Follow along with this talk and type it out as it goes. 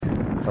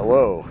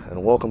Hello,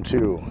 and welcome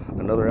to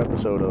another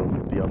episode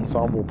of the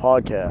Ensemble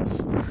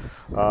Podcast.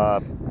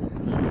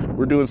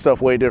 We're doing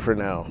stuff way different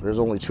now. There's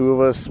only two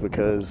of us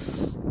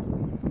because,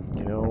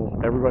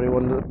 everybody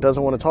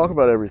doesn't want to talk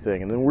about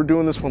everything. And then we're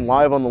doing this one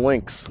live on the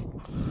links.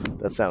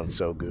 That sounds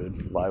so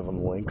good, live on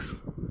the links.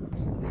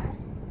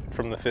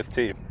 From the fifth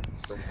tee.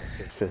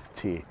 Fifth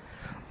tee.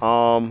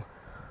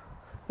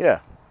 Yeah.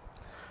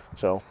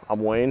 So,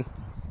 I'm Wayne.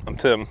 I'm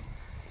Tim.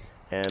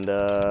 And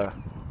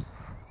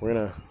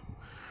we're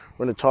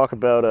gonna talk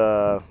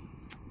about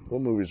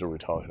what movies are we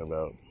talking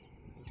about?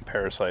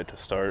 Parasite to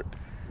start.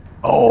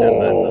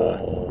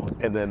 Oh,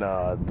 and then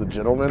The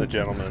Gentleman. The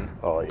Gentleman.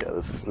 Oh yeah,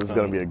 this is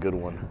gonna be a good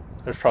one.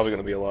 There's probably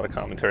gonna be a lot of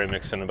commentary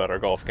mixed in about our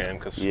golf game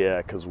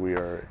because we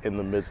are in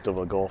the midst of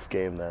a golf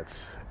game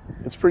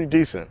it's pretty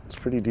decent. It's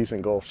pretty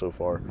decent golf so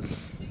far.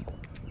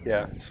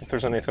 Yeah. So if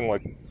there's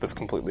anything that's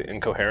completely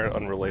incoherent,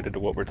 unrelated to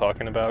what we're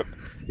talking about,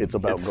 it's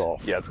about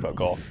golf. Yeah, it's about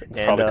golf. It's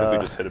probably because we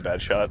just hit a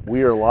bad shot.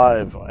 We are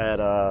live at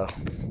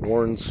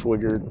Warren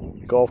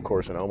Swigert Golf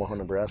Course in Omaha,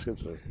 Nebraska.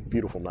 It's a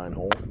beautiful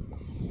 9-hole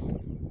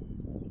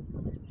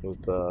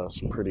with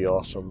some pretty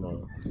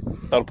awesome.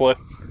 That'll play.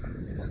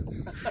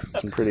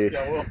 Some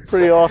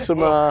pretty awesome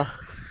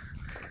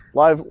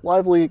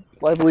lively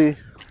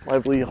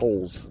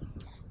holes.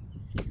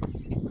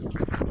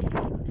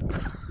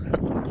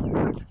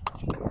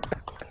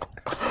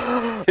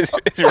 Is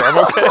your arm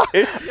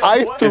okay?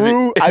 I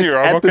threw is your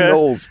arm at the okay?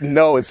 knolls.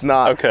 No, it's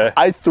not. Okay.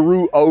 I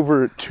threw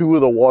over two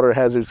of the water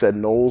hazards at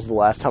Knowles the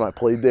last time I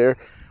played there.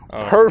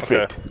 Oh,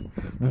 Perfect. Okay.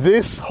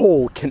 This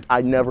hole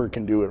I never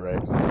can do it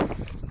right.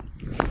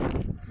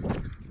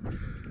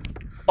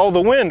 Oh,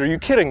 the wind! Are you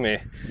kidding me?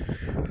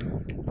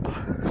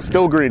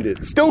 Still greened it.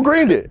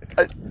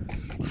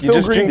 You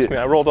just jinxed me.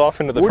 I rolled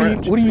off into the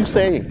fringe. What are you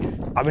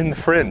saying? I'm in the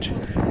fringe.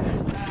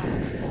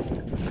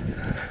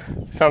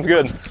 Sounds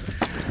good.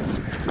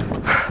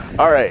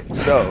 All right,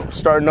 so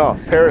starting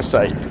off,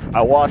 Parasite.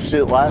 I watched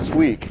it last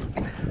week.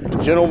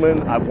 The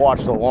Gentleman, I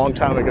watched a long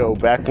time ago,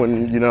 back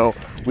when,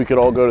 we could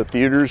all go to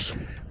theaters.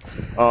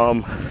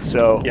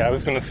 Yeah, I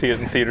was going to see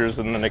it in theaters,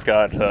 and then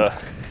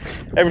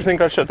everything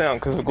got shut down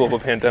because of the global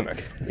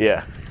pandemic.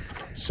 Yeah.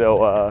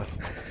 So,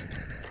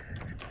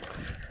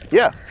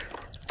 yeah.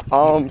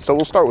 So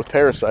we'll start with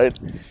Parasite.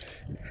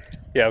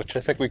 Yeah, which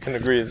I think we can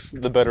agree is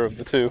the better of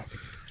the two.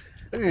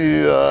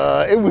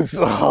 Yeah,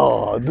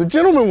 The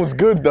Gentleman was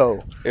good,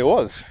 though. It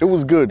was. It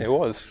was good. It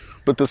was.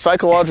 But the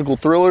psychological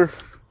thriller,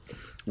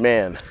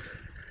 man,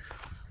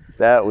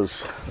 that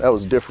was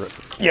different.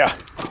 Yeah.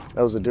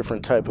 That was a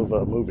different type of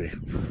movie.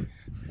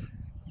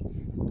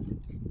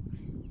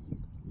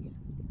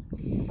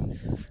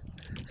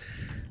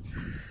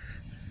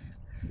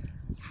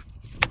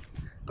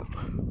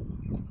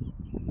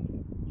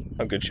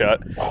 A good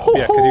shot.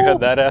 Yeah, because you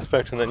had that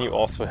aspect, and then you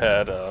also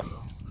had...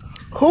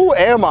 Who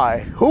am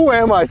I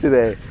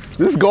today?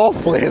 This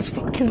golf play is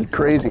fucking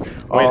crazy.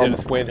 Wayne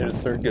hit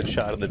his third good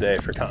shot of the day,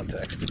 for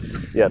context.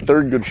 Yeah,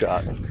 third good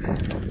shot.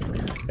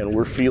 And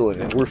we're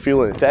feeling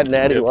it. That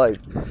Natty Light.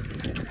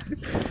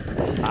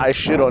 I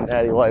shit on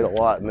Natty Light a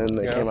lot, and then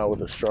they came out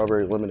with a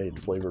strawberry lemonade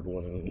flavored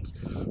one, and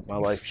my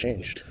life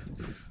changed.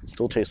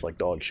 Still tastes like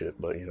dog shit,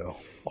 but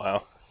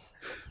Wow.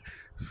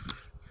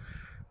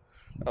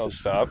 Oh,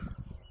 stop.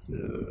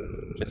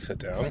 Just sit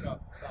down.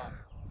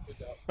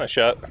 Nice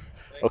shot.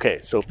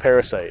 Okay, so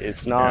Parasite.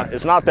 It's not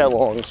that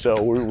long,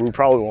 so we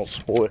probably won't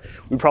spoil it.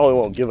 We probably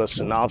won't give a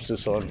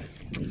synopsis on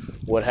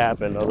what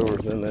happened, other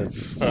than it's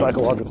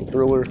psychological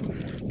thriller.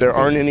 There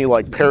aren't any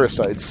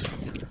parasites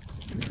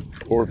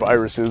or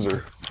viruses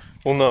or.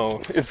 Well,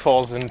 no, it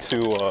falls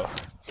into.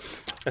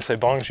 I say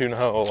Bong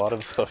Joon-ho. A lot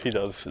of the stuff he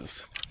does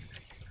is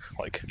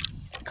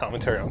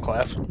commentary on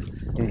class,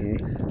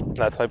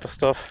 that type of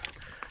stuff,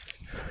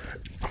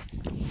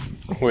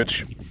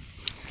 which.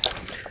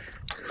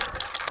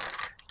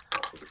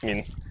 I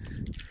mean,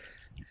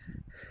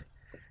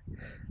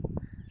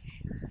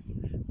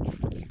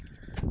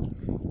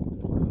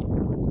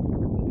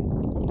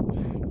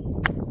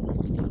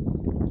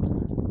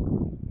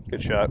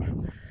 good shot.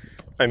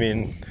 I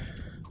mean,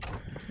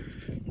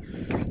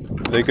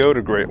 they go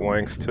to great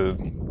lengths to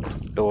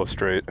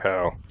illustrate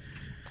how,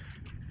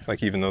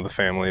 even though the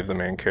family of the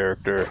main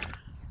character,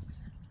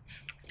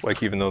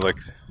 even though,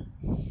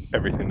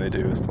 everything they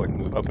do is to,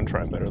 move up and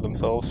try and better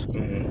themselves,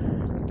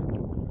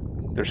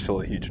 there's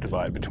still a huge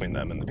divide between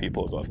them and the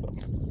people above them.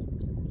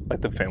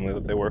 The family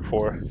that they work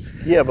for.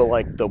 Yeah,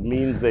 but, the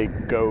means they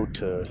go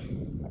to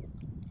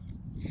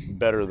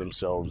better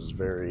themselves is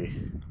very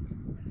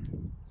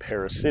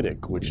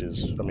parasitic, which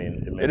is, it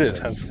makes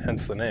sense.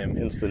 Hence the name.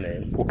 Hence the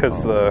name. Well,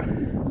 because I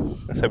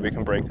said we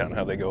can break down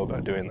how they go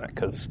about doing that,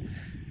 because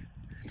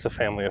it's a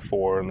family of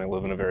 4 and they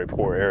live in a very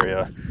poor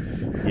area.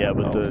 Yeah,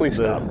 but please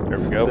stop. There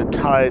we go.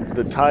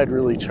 The tide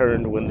really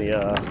turned when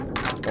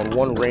on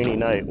one rainy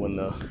night when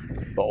the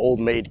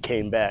old maid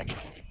came back.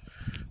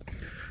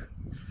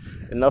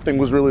 And nothing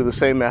was really the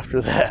same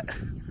after that.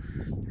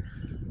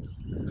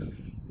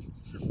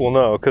 Well,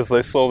 no, because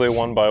they slowly,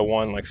 one by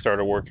one,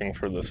 started working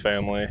for this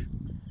family.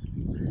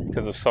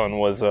 Because the son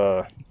was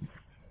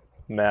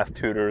math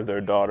tutor.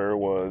 Their daughter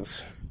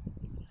was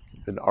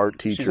an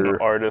art she's teacher.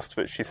 an artist,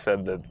 but she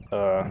said that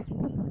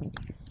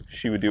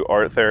she would do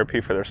art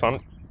therapy for their son.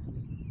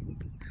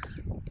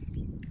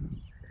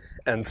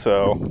 And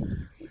so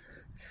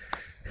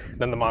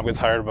then the mom gets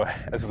hired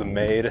as the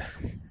maid.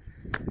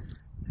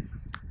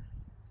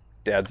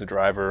 Dad's a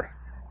driver.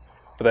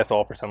 But they have to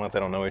all pretend like they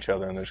don't know each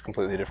other and they're just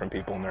completely different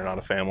people and they're not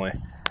a family.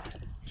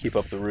 Keep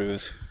up the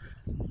ruse.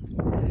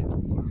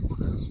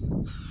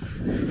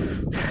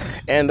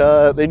 And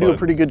they do a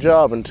pretty good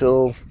job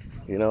until,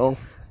 you know,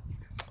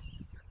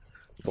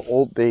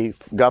 they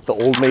got the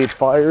old maid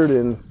fired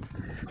and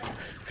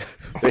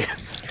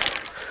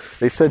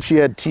they said she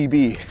had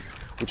TB,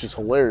 which is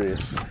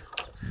hilarious.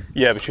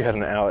 Yeah, but she had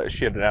an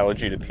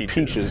allergy to peaches.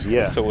 Peaches,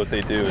 yeah. So what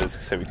they do is,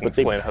 so we can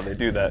explain how they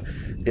do that.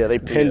 Yeah, they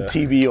pinned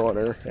TB on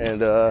her,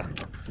 and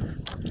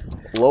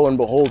lo and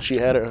behold, she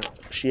had a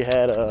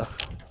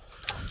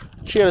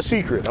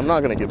secret. I'm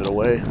not gonna give it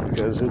away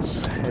because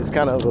it's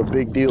kind of a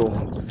big deal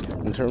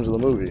in terms of the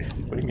movie.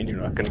 What do you mean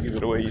you're not gonna give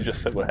it away? You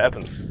just said what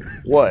happens.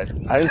 What?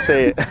 I didn't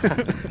say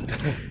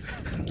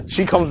it.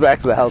 She comes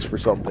back to the house for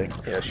something.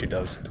 Yeah, she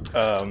does.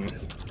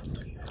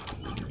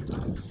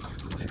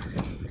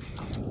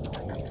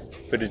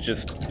 But it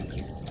just,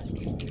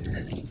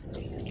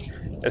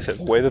 I said,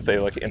 the way that they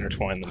like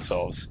intertwine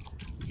themselves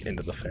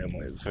into the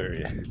family is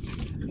very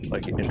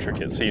like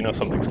intricate. So you know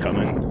something's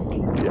coming.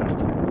 Yeah.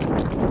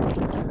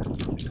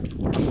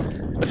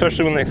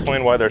 Especially when they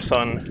explain why their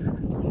son,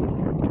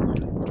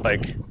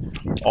 like,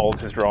 all of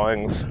his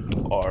drawings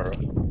are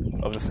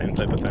of the same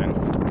type of thing.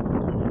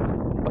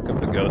 Like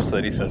of the ghost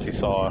that he says he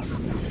saw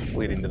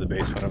leading to the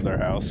basement of their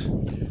house.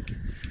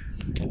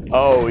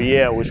 Oh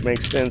yeah, which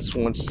makes sense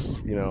once,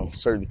 you know,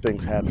 certain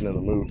things happen in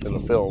the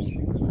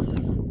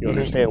film. You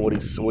understand what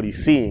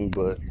he's seeing,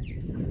 but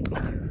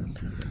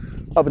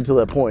up until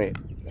that point,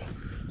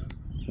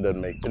 it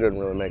doesn't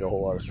really make a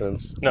whole lot of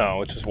sense. No,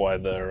 which is why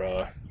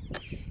the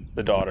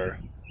daughter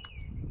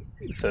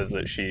says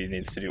that she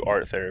needs to do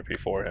art therapy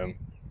for him.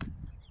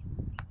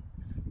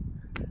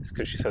 It's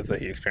because she says that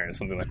he experienced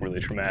something like really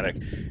traumatic,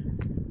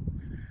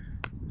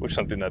 which is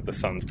something that the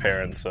son's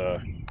parents,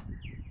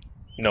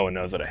 no one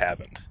knows that it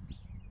happened.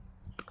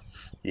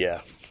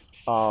 Yeah.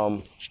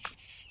 But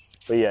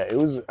yeah, it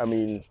was, I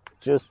mean,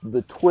 just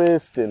the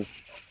twist and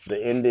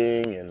the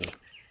ending and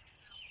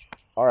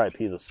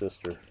R.I.P. the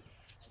sister.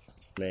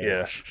 Man.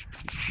 Yeah.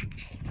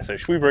 So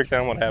should we break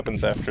down what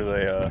happens after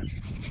they,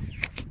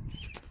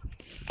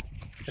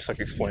 just like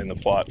explain the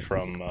plot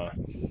from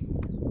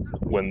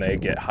when they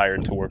get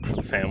hired to work for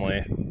the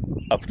family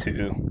up to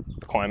the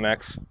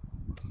climax?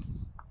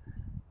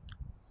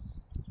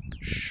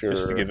 Sure.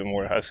 Just to give it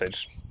more, I'd say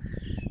just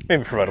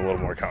maybe provide a little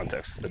more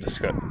context to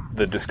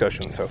the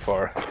discussion so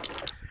far.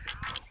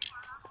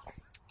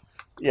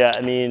 Yeah,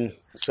 I mean,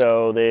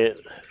 so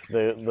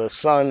the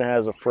son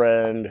has a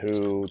friend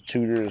who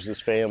tutors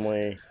this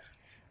family,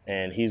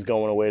 and he's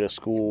going away to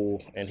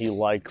school, and he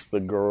likes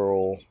the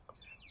girl,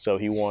 so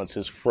he wants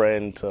his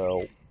friend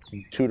to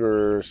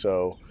tutor her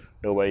so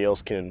nobody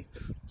else can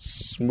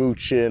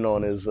smooch in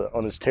on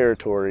his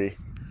territory.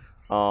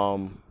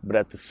 But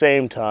at the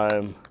same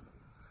time,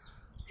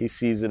 he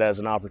sees it as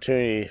an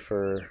opportunity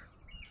for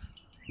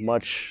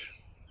much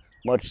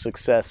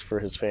success for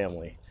his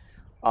family.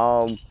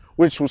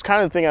 Which was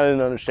kind of the thing I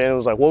didn't understand. It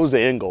was like, what was the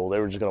end goal? They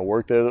were just going to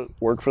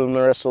work for them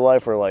the rest of their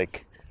life? Or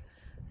like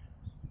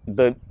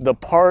the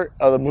part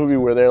of the movie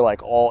where they're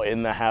like all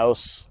in the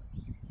house,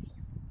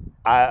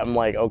 I'm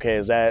like, okay,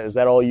 is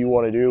that all you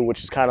want to do?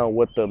 Which is kind of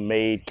what the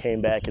maid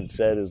came back and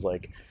said is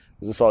like,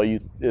 is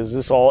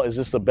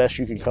this the best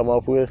you can come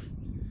up with?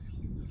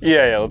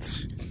 Yeah,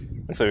 let's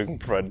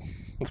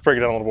break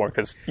it down a little more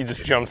because you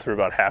just jumped through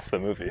about half the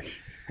movie.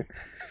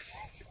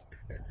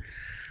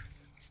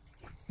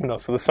 No,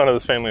 so the son of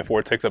this family of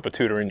four takes up a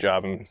tutoring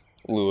job in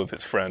lieu of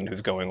his friend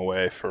who's going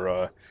away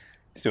for,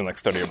 he's doing like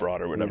study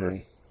abroad or whatever.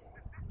 Mm-hmm.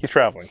 He's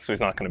traveling, so he's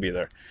not going to be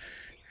there.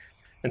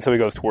 And so he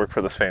goes to work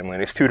for this family, and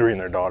he's tutoring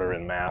their daughter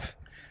in math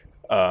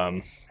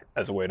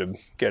as a way to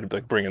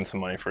bring in some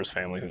money for his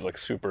family who's like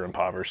super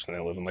impoverished and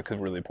they live in like a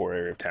really poor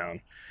area of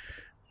town.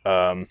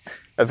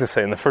 As I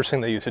say, and the first thing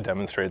they use to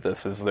demonstrate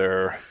this is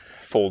they're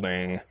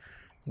folding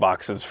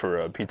boxes for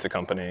a pizza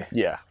company.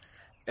 Yeah.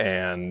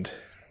 And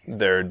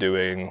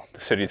the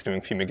city's doing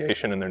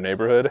fumigation in their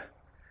neighborhood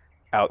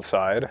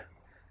outside.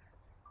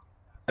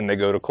 And they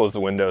go to close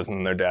the windows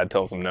and their dad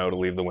tells them no, to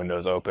leave the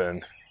windows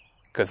open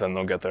because then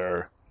they'll get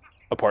their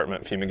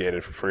apartment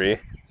fumigated for free.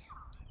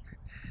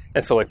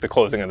 And so like the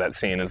closing of that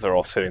scene is they're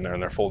all sitting there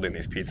and they're folding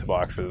these pizza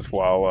boxes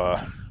while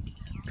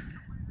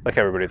like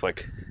everybody's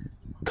like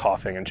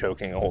coughing and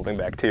choking and holding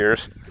back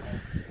tears.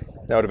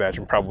 I would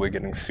imagine probably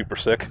getting super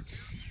sick.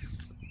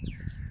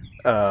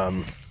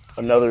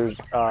 Another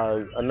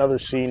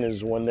scene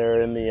is when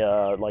they're in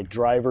the like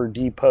driver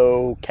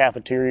depot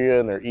cafeteria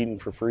and they're eating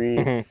for free.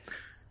 Mm-hmm.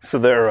 So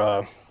they're,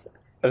 as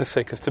I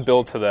say, because to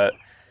build to that,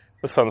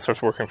 the son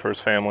starts working for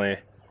his family.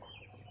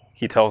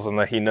 He tells them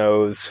that he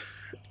knows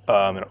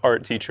an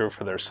art teacher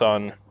for their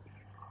son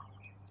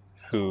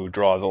who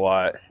draws a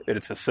lot.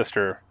 It's his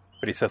sister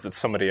but he says it's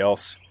somebody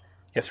else.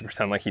 He has to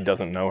pretend like he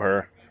doesn't know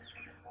her.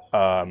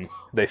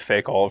 They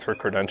fake all of her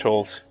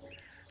credentials.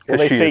 Well,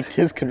 they faked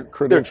his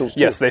credentials, too.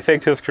 Yes, they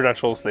faked his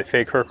credentials. They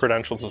fake her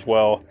credentials as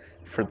well.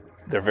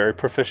 They're very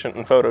proficient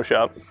in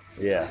Photoshop.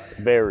 Yeah,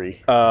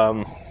 very.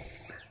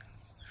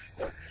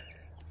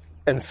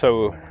 And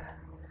so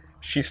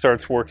she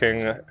starts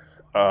working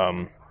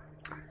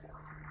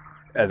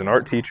as an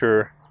art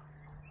teacher,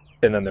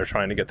 and then they're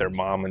trying to get their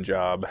mom a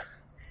job,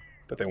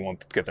 but they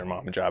won't get their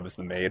mom a job as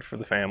the maid for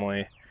the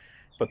family.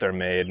 But their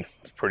maid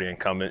is pretty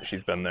incumbent.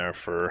 She's been there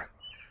for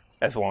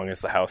as long as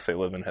the house they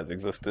live in has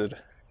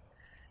existed.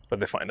 But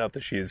they find out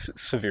that she's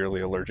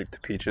severely allergic to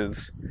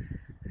peaches.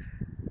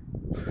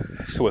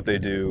 So what they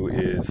do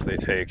is they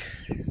take,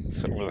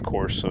 over the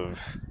course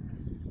of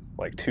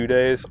like 2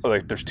 days,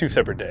 there's 2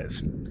 separate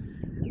days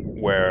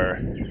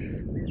where,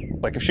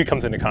 like, if she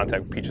comes into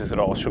contact with peaches at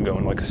all, she'll go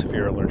in like a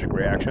severe allergic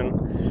reaction.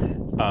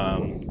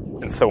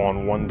 And so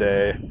on one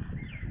day,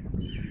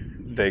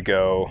 they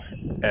go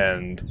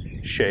and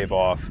shave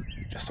off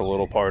just a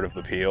little part of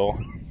the peel,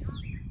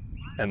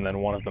 and then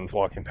one of them's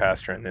walking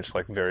past her and they just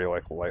very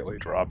lightly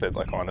drop it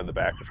onto the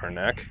back of her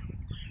neck.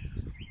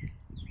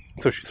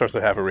 So she starts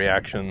to have a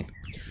reaction,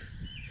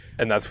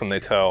 and that's when they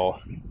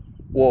tell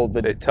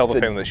the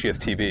family that she has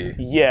TB.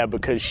 Yeah,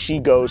 because she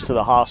goes to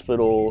the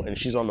hospital and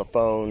she's on the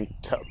phone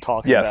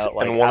talking about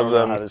I don't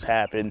know how this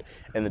happened,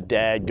 and the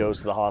dad goes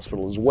to the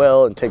hospital as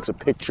well and takes a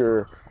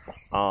picture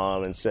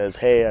and says,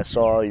 "Hey, I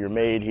saw your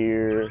maid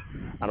here.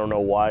 I don't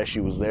know why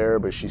she was there,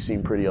 but she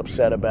seemed pretty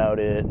upset about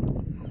it.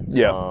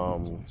 Yeah.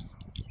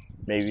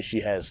 Maybe she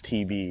has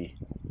TB."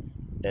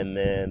 And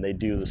then they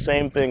do the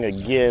same thing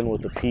again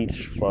with the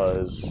peach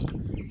fuzz,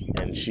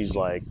 and she's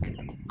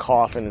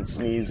coughing and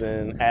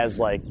sneezing as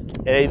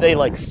they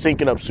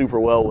sync it up super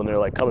well when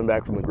they're coming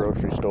back from the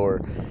grocery store,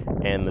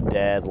 and the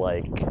dad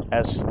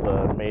as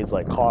the maid's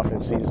coughing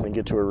and sneezing and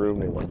get to her room,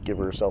 they give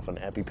herself an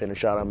EpiPen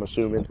shot, I'm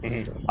assuming.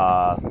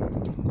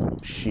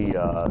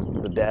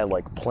 The dad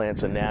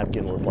plants a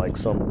napkin with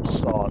some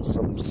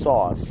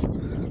sauce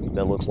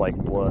that looks like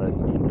blood.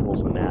 He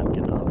pulls the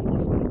napkin up and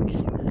is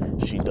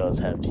she does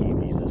have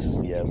TB. This is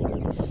the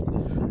evidence.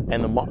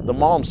 And the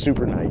mom's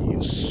super naive.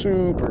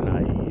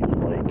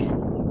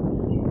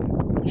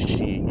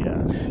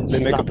 They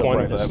make a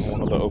point of that in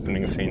one of the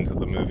opening scenes of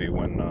the movie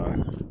when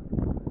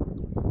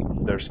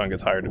their son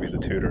gets hired to be the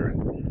tutor.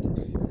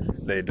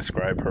 They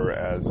describe her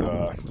as an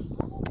airhead,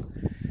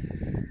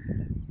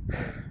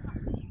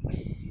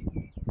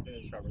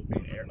 if I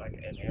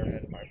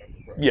remember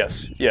correctly.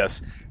 Yes.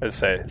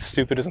 As I say,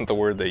 stupid isn't the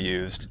word they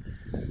used,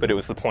 but it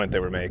was the point they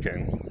were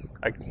making.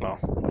 Well,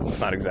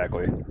 not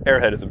exactly.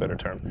 Airhead is a better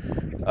term.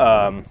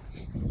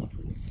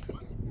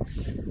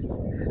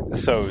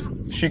 So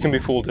she can be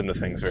fooled into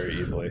things very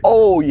easily.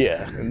 Oh,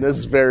 yeah. And this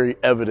is very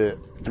evident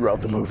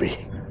throughout the movie.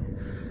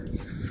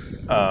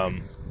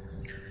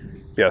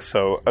 Yeah,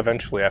 so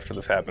eventually after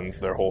this happens,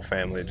 their whole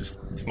family, just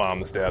his mom,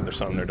 his dad, their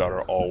son, their daughter,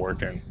 are all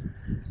working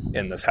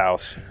in this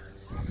house.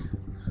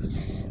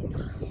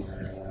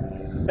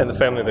 And the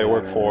family they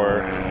work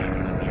for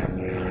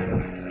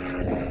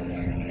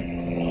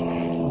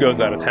goes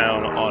out of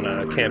town on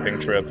a camping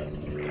trip.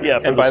 Yeah,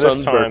 for the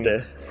son's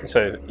birthday.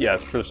 So, yeah,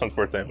 for the son's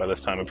birthday. By this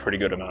time, a pretty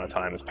good amount of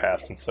time has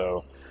passed, and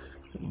so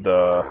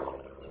the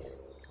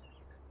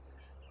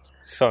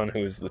son,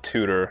 who's the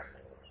tutor,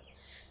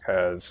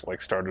 has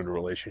started a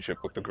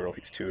relationship with the girl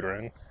he's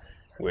tutoring,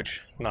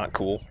 which not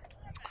cool.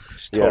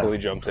 Just totally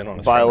jumped in on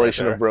his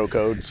violation of bro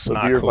code.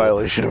 Severe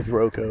violation of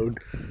bro code.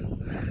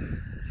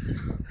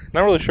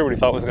 Not really sure what he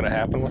thought was going to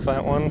happen with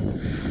that one,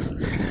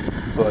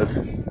 but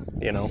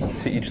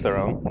to each their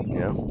own.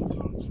 Yeah.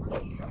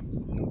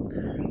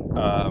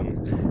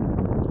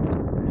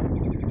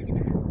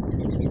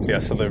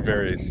 So they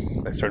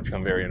start to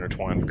become very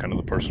intertwined with kind of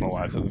the personal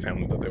lives of the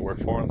family that they work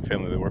for. And the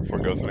family they work for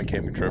goes on a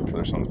camping trip for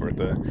their son's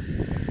birthday.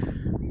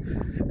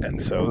 And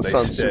so the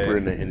son's super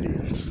into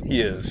Indians.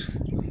 He is.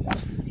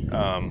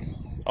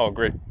 Oh,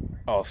 great.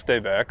 I'll stay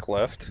back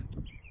left.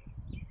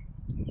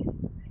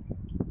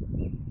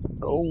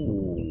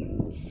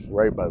 Oh,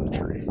 right by the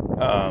tree.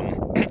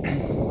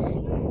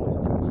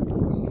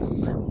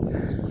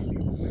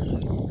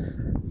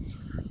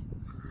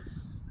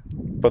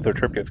 But their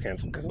trip gets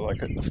canceled because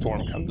a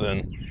storm comes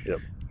in. Yep.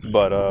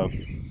 But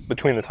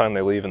between the time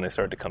they leave and they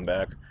start to come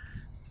back,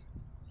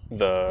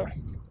 our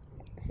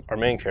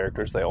main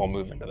characters, they all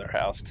move into their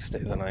house to stay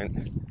the night.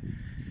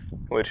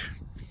 Which,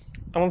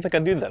 I don't think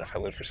I'd do that if I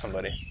lived for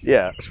somebody.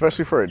 Yeah,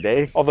 especially for a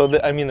day. Although,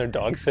 they're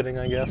dog sitting,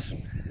 I guess.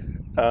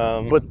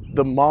 But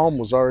the mom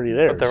was already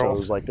there, so it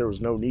was there was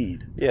no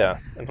need. Yeah,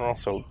 and they're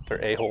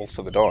a-holes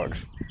to the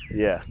dogs.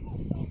 Yeah.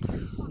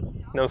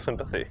 No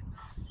sympathy.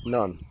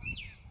 None.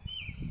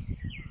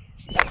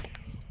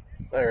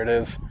 There it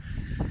is.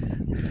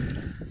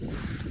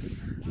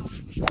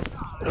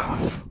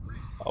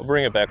 I'll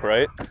bring it back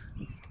right.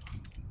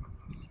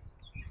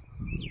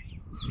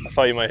 I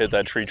thought you might hit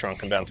that tree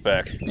trunk and bounce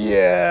back.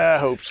 Yeah, I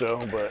hope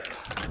so, but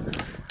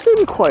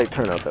didn't quite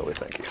turn out that way,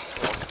 thank you.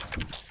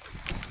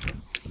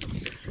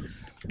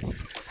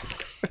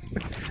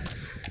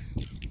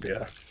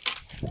 Yeah.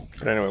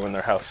 But anyway, when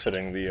they're house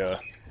sitting, the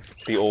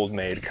old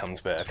maid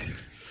comes back.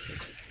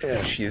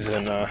 Yeah, she's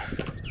in.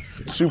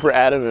 Super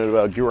adamant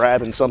about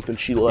grabbing something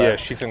she left. Yeah,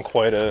 she's in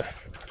quite a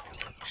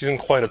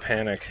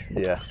panic.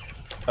 Yeah.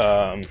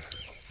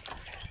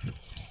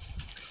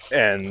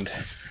 And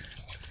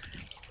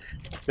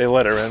they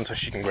let her in so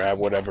she can grab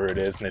whatever it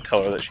is, and they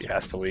tell her that she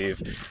has to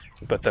leave.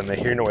 But then they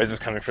hear noises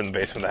coming from the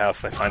basement of the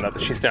house, and they find out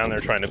that she's down there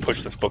trying to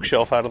push this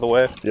bookshelf out of the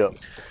way. Yep.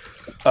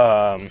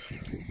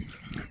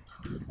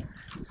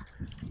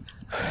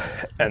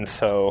 And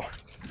so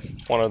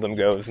one of them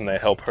goes and they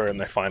help her, and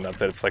they find out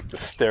that it's like the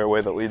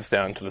stairway that leads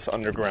down to this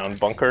underground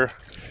bunker.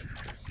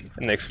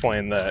 And they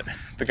explain that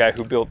the guy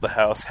who built the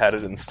house had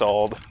it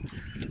installed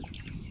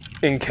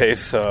in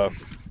case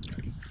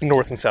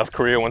North and South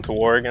Korea went to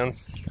war again.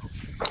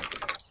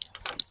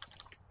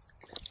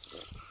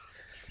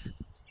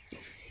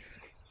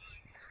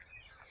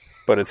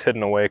 But it's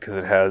hidden away because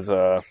it has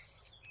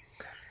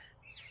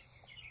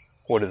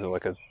what is it,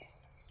 like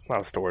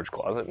not a storage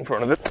closet in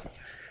front of it,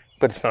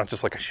 but it's not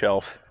just like a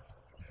shelf.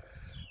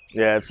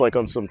 Yeah, it's like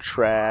on some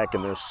track,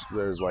 and there's like a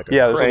there's like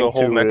a crank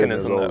whole to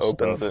mechanism it, that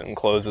opens it and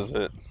closes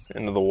it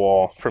into the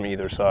wall from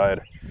either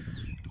side.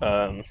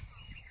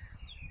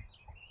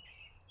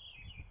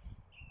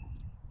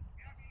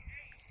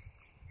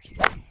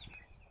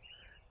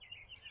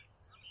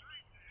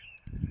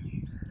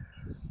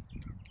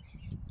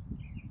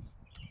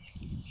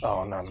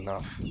 Oh, not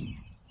enough.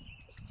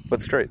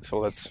 But straight,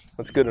 so that's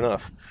good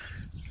enough.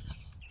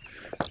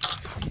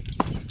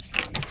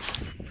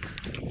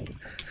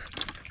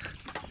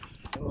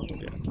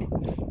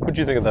 What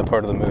do you think of that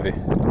part of the movie?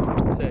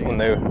 When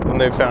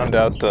they found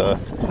out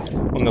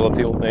when they let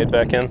the old maid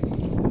back in?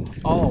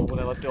 Oh, when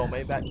they let the old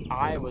maid back,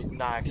 I was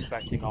not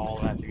expecting all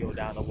of that to go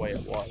down the way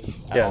it was.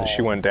 Yeah, and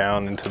she went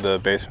down into the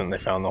basement and they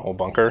found the whole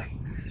bunker.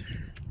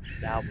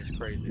 That was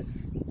crazy.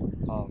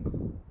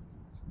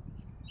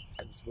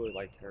 I just really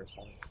liked her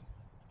song.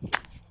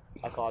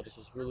 I thought this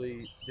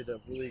did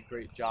a really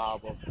great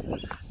job of,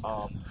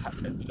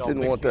 didn't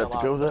want that to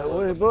go that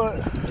way,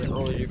 but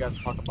earlier you guys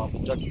talked about the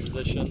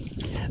juxtaposition.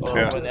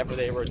 Whenever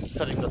they were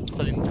setting the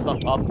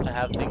stuff up to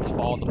have things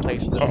fall into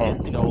place, that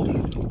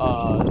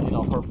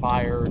her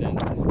fired and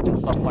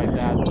stuff like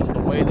that. Just the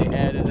way they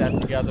edited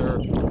that together,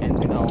 and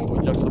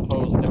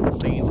juxtaposed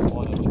different scenes, it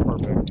was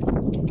perfect.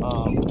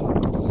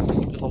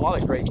 There's a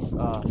lot of great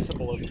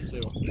symbolism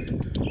too.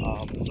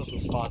 This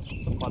was fun.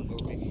 It's a fun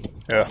movie.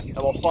 Yeah.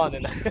 Well, fun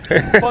and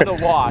fun to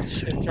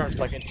watch in terms of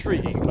like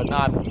intriguing, but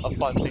not a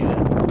fun thing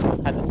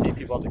to have to see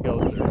people have to go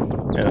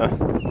through. Yeah.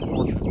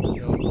 Unfortunate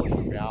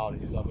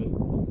realities of it.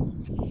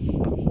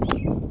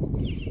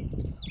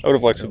 I would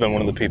have liked to have been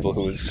one of the people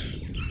who was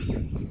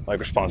like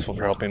responsible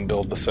for helping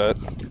build the set.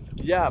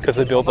 Yeah, because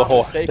they built the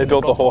whole house. They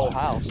built the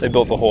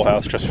whole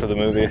house just for the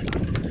movie.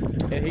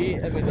 And the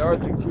other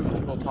thing too is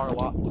people talk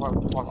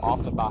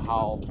often about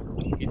how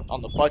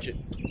on the budget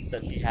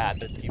that he had,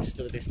 that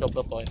they still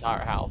built the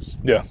entire house.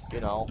 Yeah.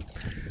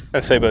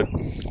 I'd say, but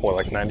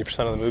like 90%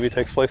 of the movie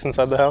takes place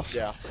inside the house.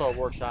 Yeah, so it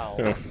works out.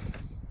 Yeah.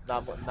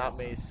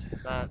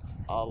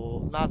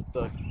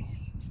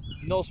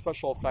 No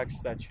special effects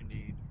that you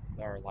need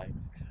are like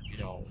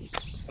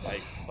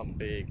some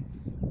big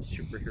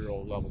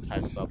superhero level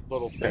type stuff.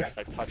 Little things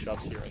like touch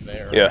ups here and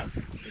there. Yeah.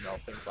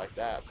 Things like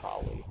that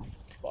probably.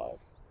 But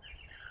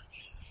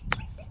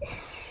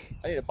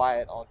I need to buy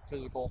it on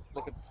physical.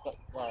 Look at the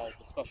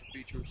special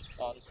features,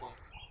 honestly.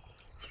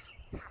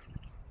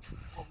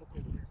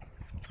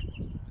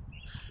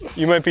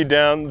 You might be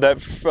down that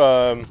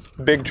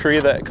big tree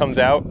that comes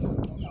out.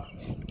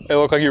 It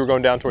looked like you were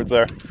going down towards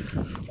there.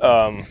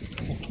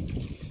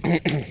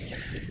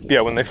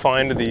 Yeah, when they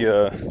find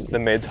the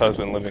maid's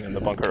husband living in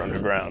the bunker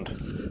underground,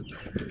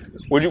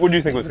 what do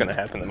you think was going to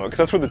happen there? Because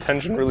that's where the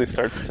tension really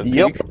starts to peak.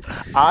 Yep.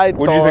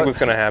 What do you think was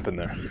going to happen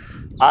there?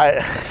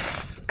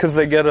 Because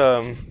they get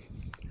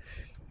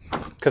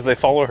because they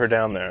follow her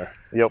down there.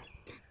 Yep.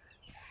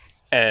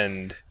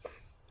 And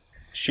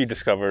she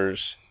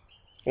discovers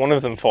one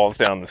of them falls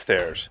down the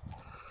stairs,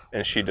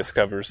 and she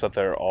discovers that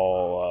they're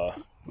all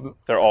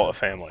a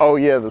family. Oh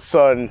yeah, the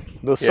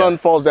son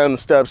falls down the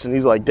steps, and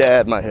he's like,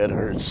 "Dad, my head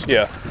hurts."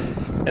 Yeah.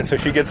 And so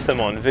she gets them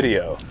on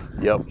video.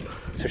 Yep.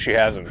 So she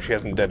has them. She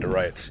has them dead to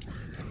rights.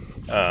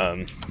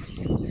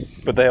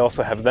 But they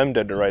also have them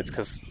dead to rights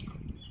because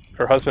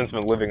her husband's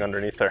been living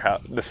underneath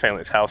this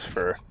family's house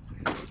for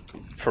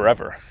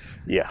forever.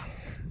 Yeah.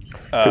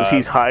 Because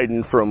he's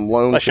hiding from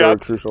loan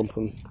sharks or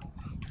something.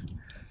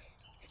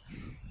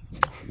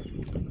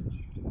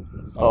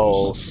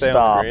 Oh,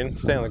 stop.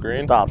 Stay on the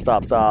green. Stop.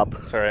 It's all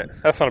right.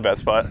 That's not a bad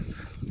spot.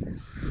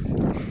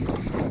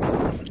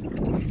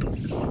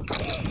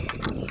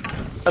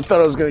 I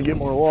thought I was going to get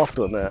more loft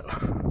on that.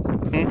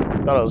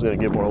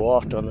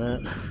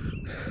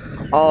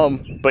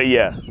 But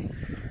yeah,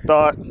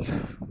 thought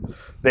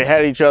they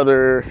had each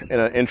other in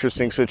an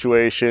interesting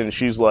situation.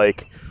 She's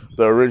like,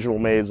 the original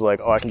maid's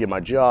like, "Oh, I can get my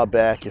job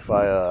back if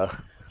I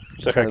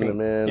turn them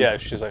in." Yeah,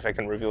 she's like, "I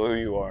can reveal who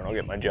you are and I'll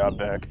get my job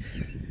back."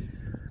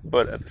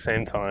 But at the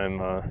same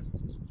time,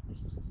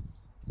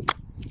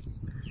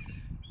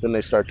 Then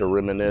they start to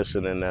reminisce,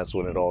 and then that's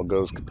when it all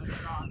goes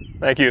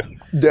Thank you.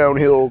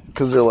 downhill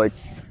because they're like,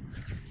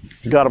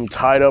 got them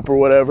tied up or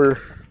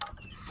whatever.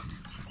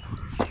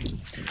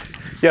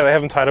 Yeah, they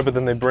have them tied up, but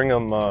then they bring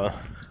them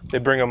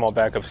all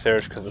back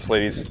upstairs because this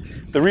lady's...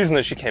 The reason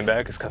that she came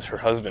back is because her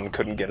husband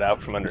couldn't get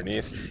out from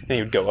underneath, and he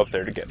would go up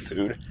there to get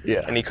food,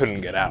 Yeah. and he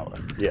couldn't get out.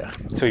 Yeah.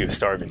 So he was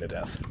starving to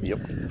death. Yep.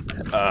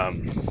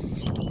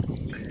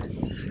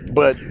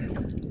 But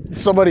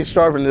somebody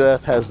starving to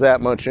death has that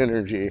much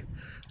energy.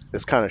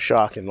 It's kind of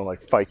shocking to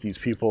like fight these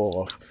people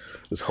off.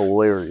 It's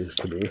hilarious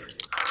to me.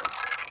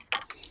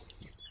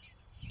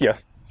 Yeah.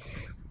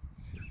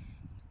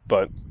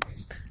 But...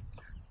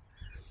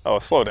 Oh,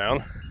 slow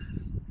down.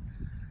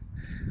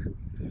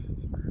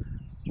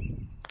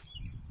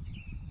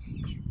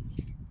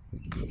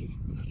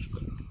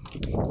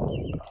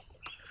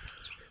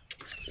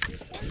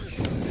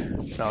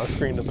 No, the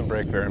screen doesn't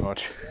break very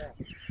much.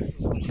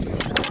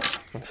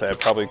 I'd say I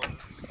probably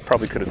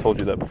could have told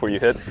you that before you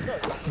hit,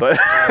 but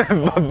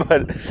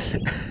but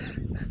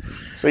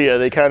So yeah,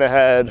 they kind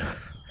of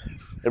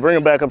they bring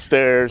him back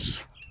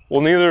upstairs.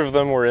 well, neither of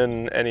them were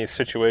in any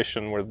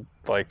situation where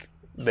like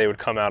they would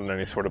come out in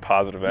any sort of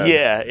positive end.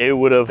 Yeah, it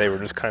would have. They were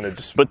just kind of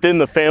just. But then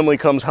the family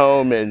comes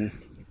home, and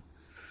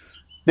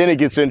then it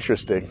gets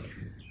interesting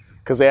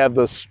because they have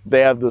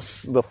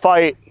the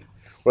fight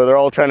where they're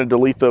all trying to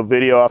delete the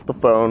video off the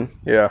phone.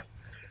 Yeah,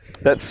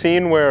 that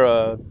scene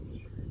where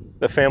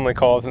the family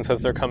calls and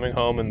says they're coming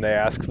home, and they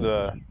ask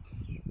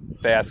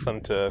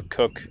them to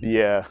cook.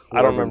 Yeah,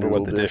 I don't remember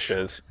what the dish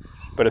is,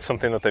 but it's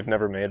something that they've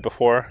never made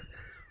before.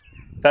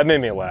 That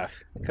made me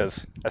laugh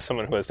because as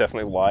someone who has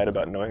definitely lied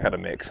about knowing how to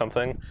make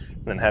something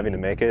and then having to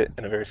make it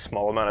in a very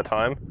small amount of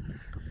time,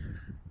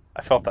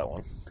 I felt that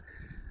one.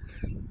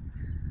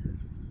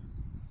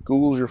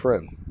 Google's your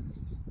friend.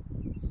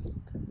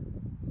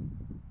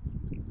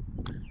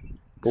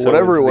 But So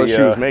whatever is it was the,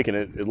 she was making,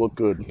 it looked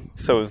good.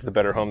 So is the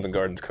Better Homes and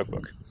Gardens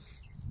cookbook.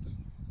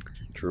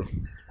 True.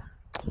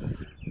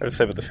 I would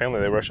say with the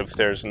family, they rush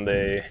upstairs and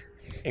they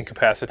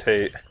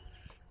incapacitate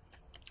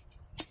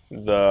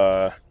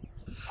the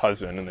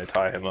husband and they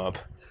tie him up,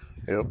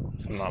 Yep.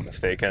 if I'm not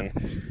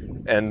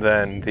mistaken. And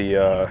then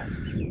the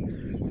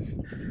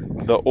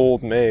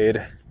old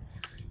maid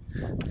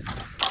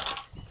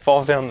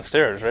falls down the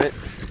stairs, right?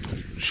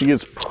 She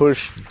gets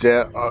pushed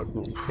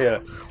down. Yeah.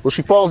 Well,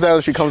 she falls down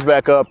and she comes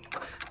back up.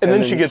 And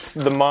then she gets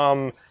the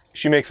mom,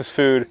 she makes us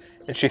food,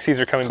 and she sees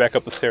her coming back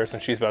up the stairs,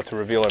 and she's about to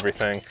reveal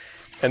everything.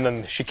 And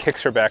then she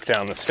kicks her back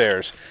down the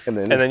stairs. And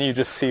then you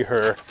just see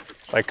her,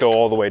 like, go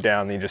all the way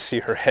down, and you just see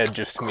her head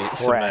just meet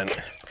cement.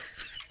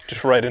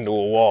 Just right into a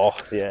wall.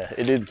 Yeah,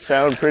 it did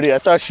sound pretty. I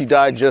thought she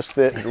died just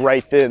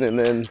right then, and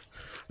then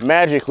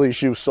magically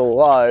she was still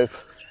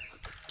alive.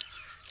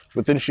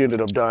 But then she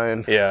ended up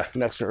dying. Yeah.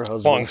 Next to her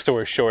husband. Long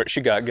story short,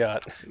 she got.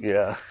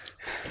 Yeah.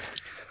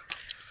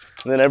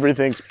 And then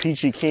everything's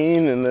peachy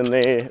keen, and then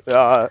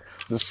the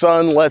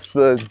son lets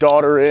the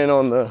daughter in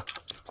on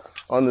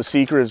the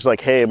secret. It's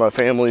like, hey, my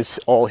family's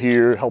all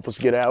here. Help us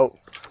get out.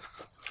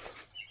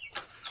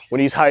 When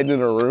he's hiding in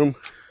her room.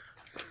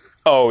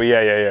 Oh,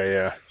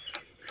 yeah.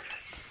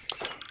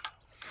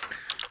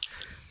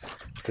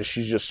 Because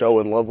she's just so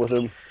in love with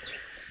him.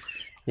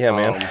 Yeah,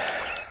 man.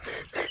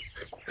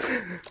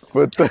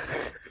 But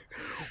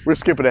we're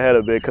skipping ahead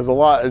a bit because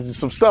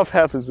some stuff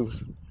happens. We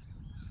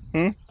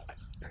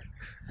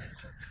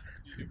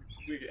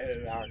can edit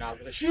it out now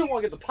because she didn't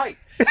want to get the pipe.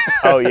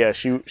 Oh yeah,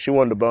 she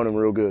wanted to bone him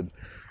real good.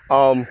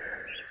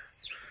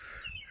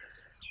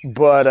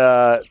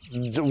 But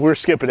we're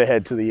skipping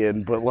ahead to the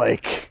end. But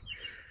like,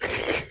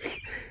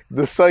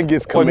 the son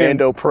gets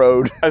commando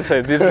pro'd. I'd say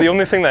the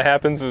only thing that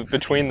happens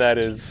between that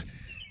is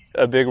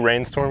a big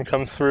rainstorm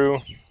comes through,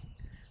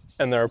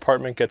 and their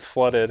apartment gets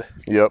flooded.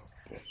 Yep.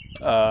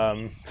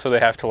 So they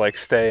have to like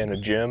stay in a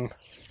gym.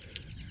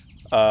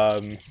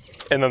 And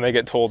then they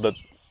get told that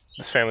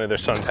this family, their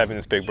son's having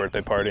this big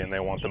birthday party, and they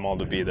want them all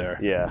to be there.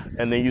 Yeah,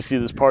 and then you see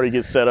this party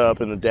get set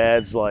up, and the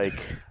dad's like,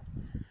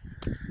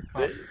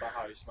 About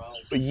how he smells.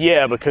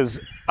 yeah, because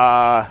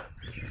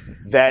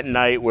that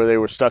night where they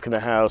were stuck in the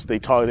house, they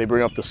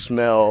bring up the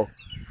smell,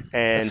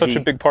 and It's such a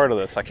big part of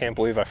this. I can't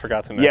believe I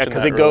forgot to mention yeah, that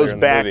because it goes earlier in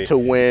the back movie. to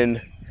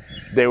when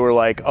they were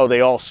like, oh,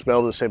 they all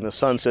smell the same. The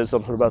son said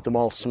something about them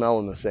all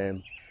smelling the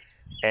same.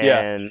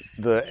 And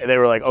they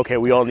were like, okay,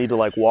 we all need to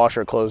like wash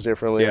our clothes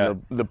differently. Yeah.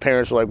 And the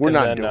parents were like, we're And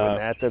not then, doing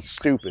that. That's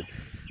stupid.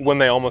 When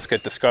they almost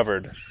get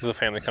discovered, because the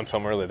family comes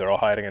home early, they're all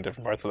hiding in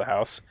different parts of the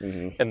house,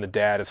 and the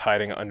dad is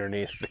hiding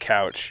underneath the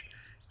couch,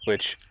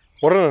 which,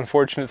 what an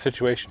unfortunate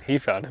situation he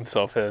found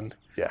himself in.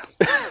 Yeah.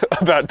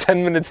 About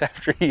 10 minutes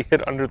after he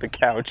hid under the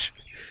couch.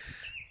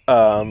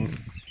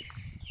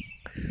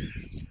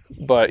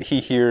 But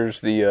he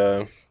hears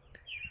the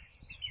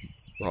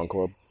Wrong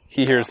club.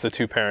 he hears the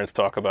two parents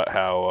talk about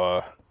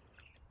how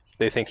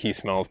they think he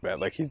smells bad.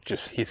 Like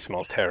he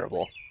smells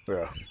terrible.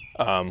 Yeah.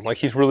 Like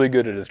he's really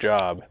good at his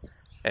job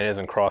and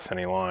doesn't cross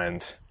any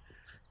lines.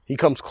 He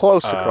comes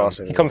close to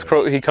crossing. He comes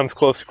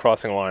close to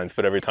crossing lines,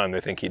 but every time they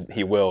think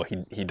he will,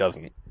 he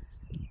doesn't,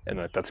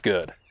 and that's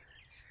good.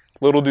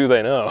 Little do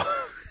they know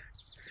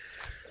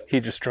he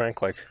just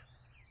drank like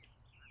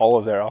all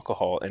of their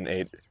alcohol and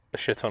ate a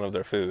shit ton of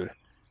their food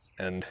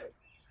and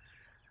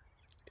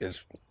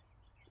is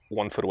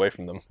 1 foot away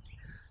from them.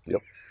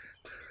 Yep.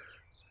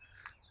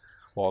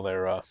 While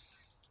they're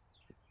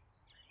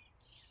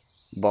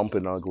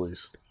bumping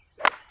uglies.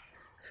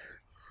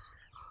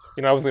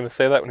 You know, I was going to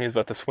say that when he was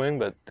about to swing,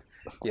 but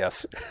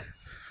yes.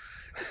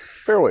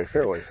 Fairway.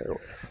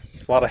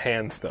 A lot of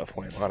hand stuff,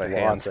 Wayne. A lot of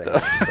hand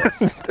stuff.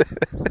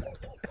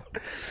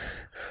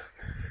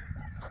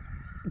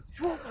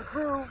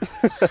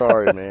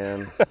 Sorry,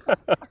 man.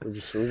 We're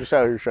just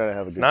out here trying to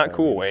have a good Not time.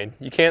 cool, Wayne.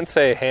 You can't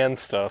say hand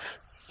stuff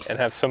and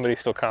have somebody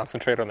still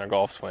concentrate on their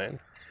golf swing.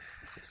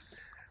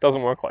 It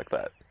doesn't work like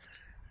that.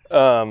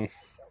 But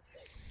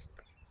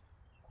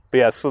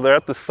yeah, so they're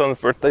at the son's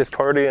birthday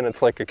party, and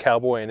it's like a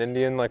cowboy and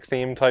Indian like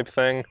theme type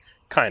thing,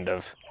 kind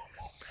of.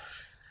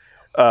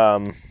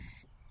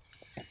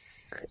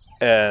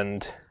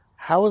 And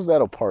how is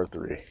that a par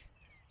 3?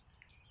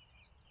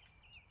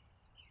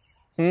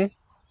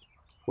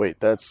 Wait,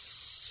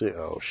 that's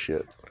oh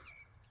shit.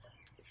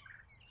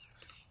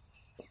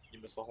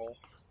 You missed a hole?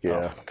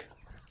 Yeah, oh, fuck.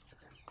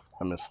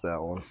 I missed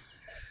that one.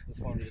 This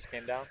one just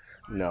came down?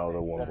 No,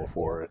 the one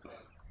before it.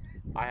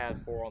 I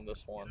had 4 on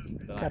this one. And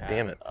then God I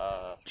damn had, it.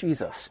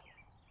 Jesus.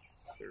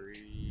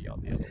 3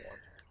 on the other one.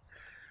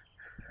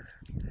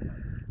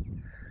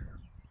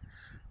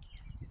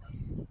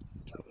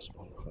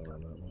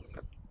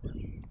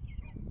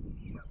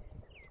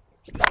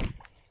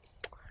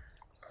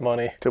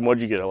 Money. Tim,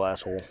 what'd you get at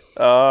last hole?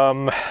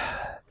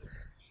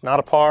 Not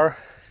a par.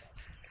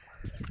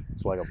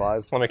 It's like a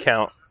 5. Let me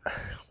count.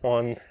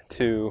 1,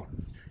 2,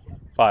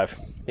 5.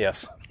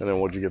 Yes. And then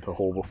what'd you get the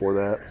hole before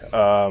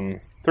that?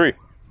 3.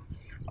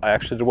 I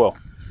actually did well.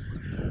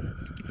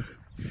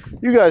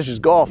 You guys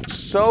just golfed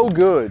so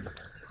good.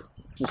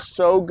 Just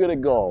so good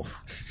at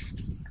golf.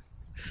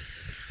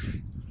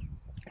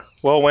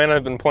 Well, Wayne,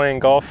 I've been playing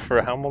golf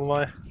for how old am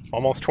I?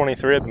 Almost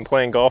 23. I've been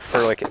playing golf for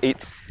like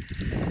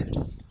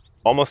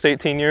almost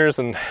 18 years,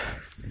 and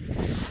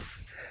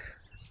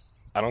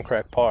I don't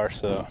crack par,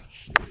 so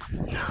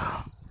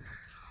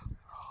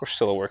we're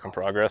still a work in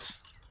progress.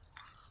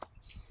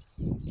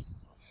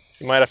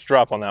 You might have to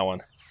drop on that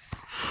one.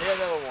 Yeah,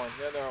 another one.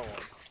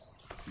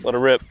 Let it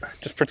rip.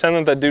 Just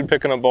pretend that dude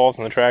picking up balls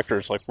in the tractor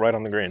is like right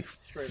on the green.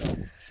 Straight up.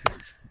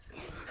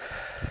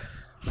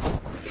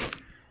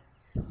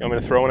 You want me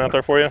to throw one out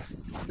there for you?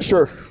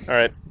 Sure. All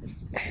right.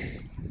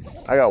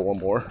 I got one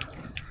more.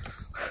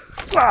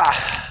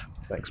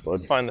 Thanks,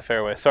 bud. Find the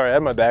fairway. Sorry, I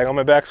had my bag on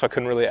my back, so I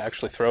couldn't really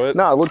actually throw it.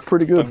 Nah, it looked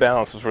pretty The good.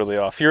 balance was really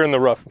off. You're in the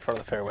rough in front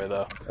of the fairway,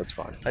 though. That's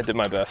fine. I did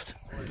my best.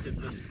 I only did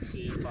this to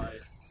see if I'm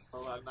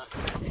not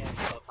going to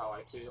stuff how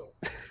I feel.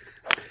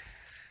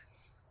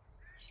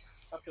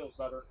 That feels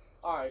better.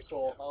 Alright,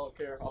 cool. I don't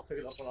care. I'll pick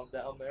it up when I'm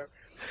down there.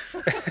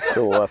 To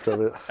the left of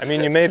it. I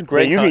mean, you made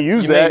great. Yeah, you can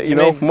use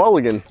that,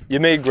 mulligan. You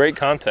made great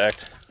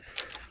contact.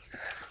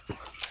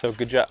 So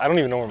good job. I don't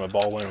even know where my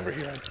ball went over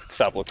here.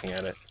 Stop looking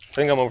at it. I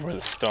think I'm over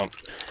the stump.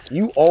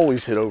 You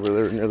always hit over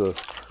there near the...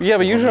 Yeah,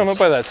 but usually I'm up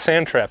by that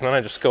sand trap, and then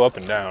I just go up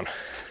and down.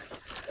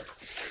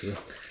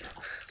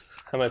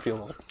 That might be a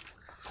little...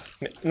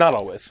 Not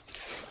always.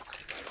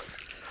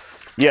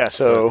 Yeah,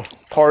 so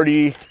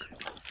party,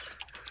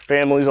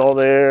 family's all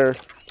there.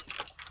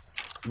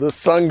 The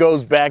son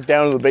goes back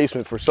down to the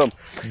basement for some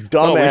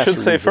dumbass we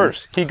should say reason.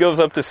 first, he goes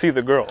up to see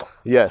the girl.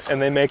 Yes.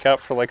 And they make out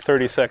for like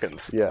 30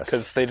 seconds. Yes.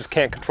 Because they just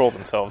can't control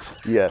themselves.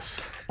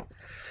 Yes.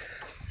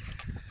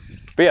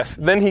 But yes,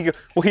 then he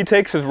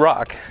takes his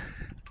rock.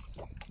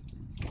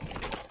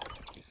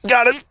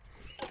 Got it!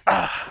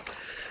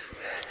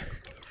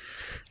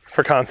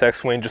 For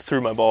context, Wayne just threw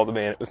my ball to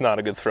me, and it was not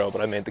a good throw,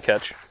 but I made the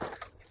catch.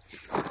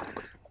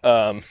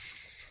 Yeah,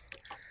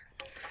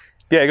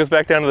 he goes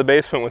back down to the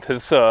basement with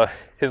his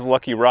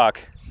lucky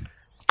rock.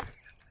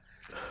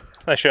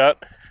 Nice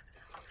shot.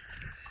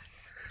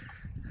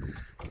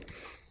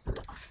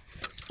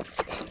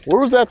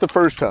 Where was that the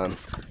first time?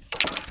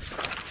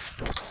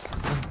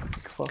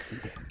 Fuck you.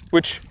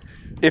 Which,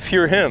 if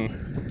you're him...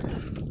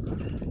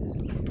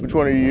 Which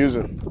one are you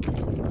using?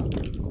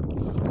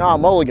 Nah,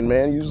 mulligan,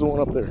 man. Use the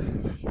one up there.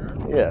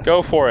 Yeah.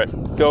 Go for it.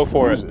 Go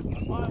for Use it.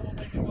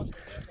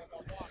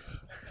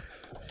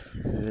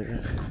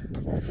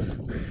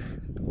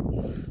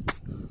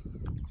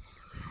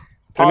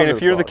 I mean,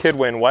 if you're the kid,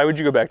 Wayne, why would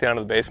you go back down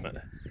to the basement?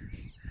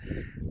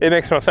 It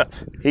makes no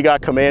sense. He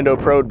got commando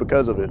pro'd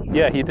because of it.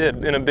 Yeah, he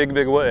did, in a big,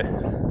 big way.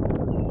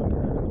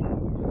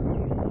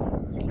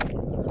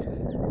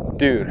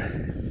 Dude.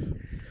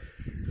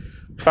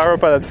 If I were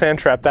up by that sand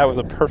trap, that was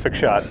a perfect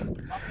shot.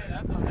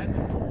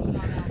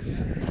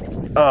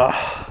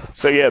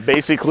 So yeah,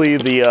 basically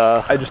the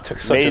I just took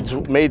such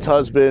maid's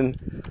husband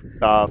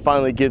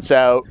finally gets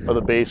out of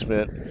the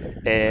basement,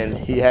 and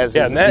he has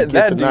Yeah, his, and he that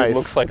gets a dude knife,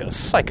 looks like a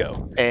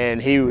psycho.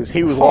 and he was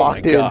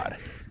locked my in. God.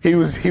 He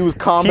was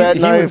combat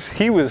knife,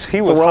 He was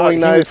throwing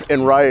knife,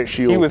 and riot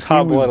shield. He was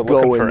hot-blooded,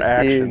 looking for going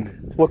action.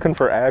 in. Looking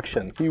for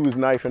action. He was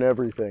knifing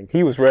everything.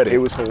 He was ready. It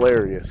was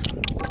hilarious.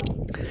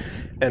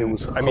 And it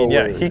was I mean, yeah,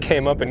 hilarious. he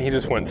came up and he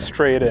just went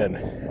straight in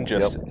and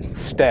just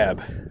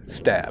stab.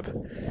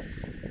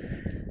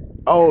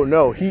 Oh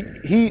no, he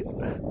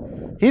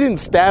didn't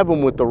stab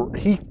him with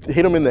he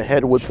hit him in the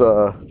head with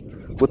the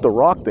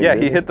rock thing. Yeah,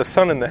 he hit the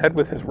son in the head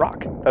with his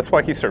rock. That's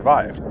why he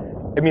survived.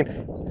 I mean,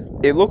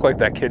 it looked like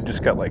that kid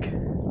just got like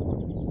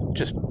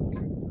just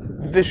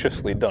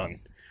viciously done.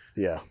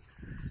 Yeah.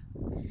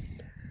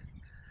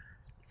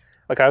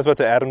 Like I was about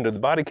to add him to the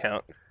body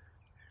count,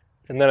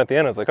 and then at the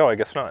end I was like, oh, I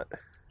guess not.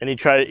 And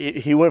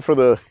he went for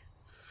the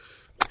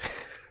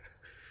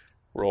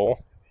Roll.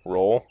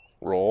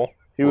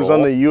 he was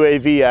on the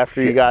UAV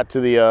after he got to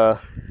the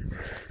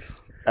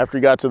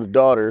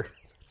daughter.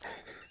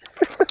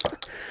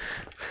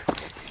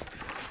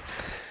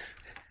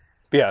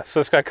 But yeah, so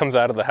this guy comes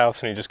out of the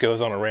house and he just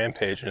goes on a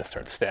rampage and just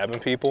starts stabbing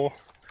people.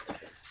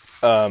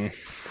 And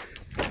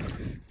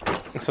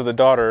so the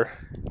daughter,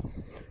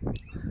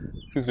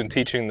 who's been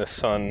teaching the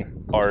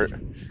son art,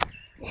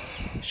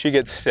 she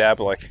gets stabbed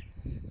like,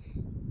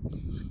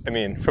 I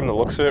mean, from the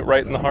looks of it,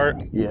 right in the heart.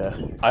 Yeah.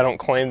 I don't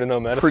claim to know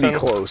medicine. Pretty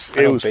close.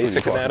 I know It was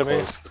basic pretty anatomy.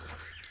 close.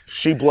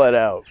 She bled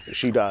out.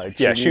 She died.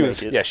 Yeah,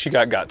 Didn't she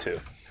got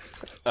to.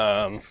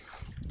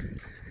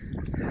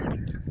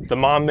 The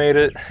mom made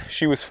it.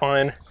 She was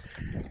fine.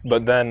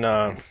 But then,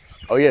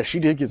 Oh yeah, she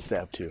did get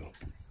stabbed too.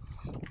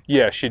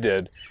 yeah, she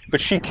did. But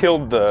she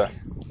killed the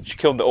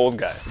old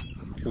guy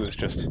who was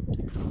just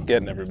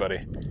getting everybody.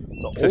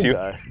 The Is this old you?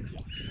 guy.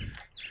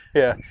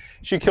 Yeah,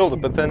 she killed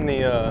him. But then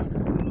the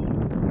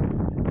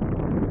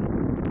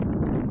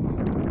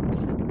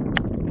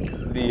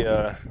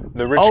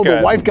rich Oh, guy.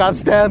 the wife got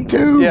stabbed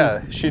too.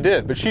 Yeah, she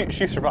did, but she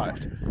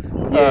survived.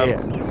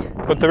 Yeah.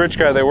 But the rich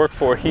guy they work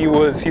for,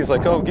 he's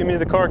like, oh, give me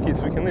the car keys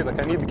so we can leave.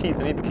 Like, I need the keys.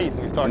 And he's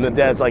talking. And the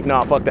dad's like,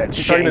 nah, fuck that He's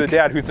shit. talking to the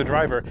dad, who's the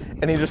driver,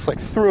 and he just like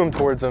threw him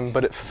towards him,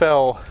 but it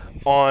fell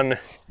on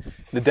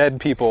the dead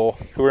people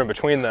who were in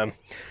between them.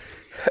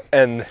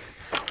 And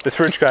this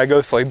rich guy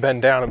goes to like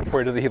bend down, and before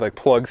he does it, he like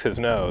plugs his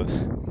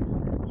nose.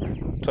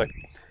 It's like,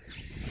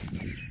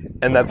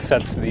 and that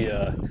sets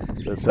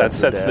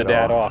the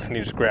dad off, and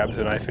he just grabs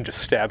a knife and just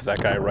stabs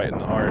that guy right in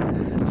the heart.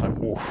 It's like,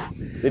 woof.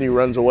 Then he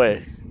runs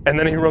away. And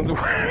then he runs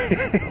away.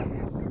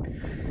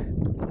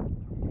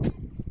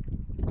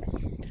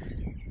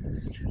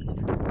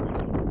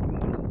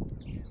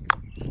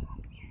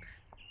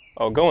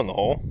 Oh, go in the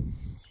hole.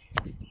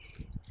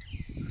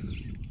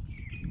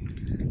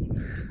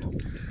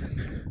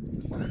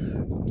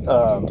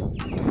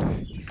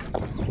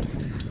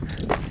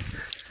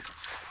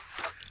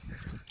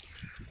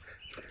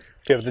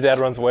 Yeah, but the dad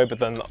runs away, but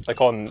then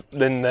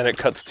then it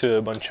cuts to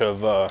a bunch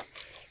of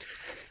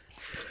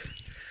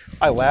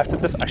I laughed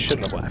at this. I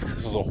shouldn't have laughed because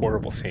this was a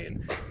horrible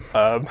scene.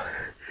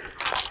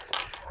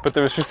 But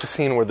there was just a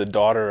scene where the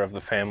daughter of the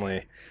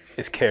family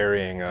is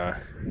carrying,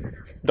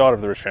 daughter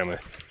of the rich family,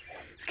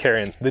 is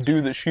carrying the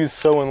dude that she's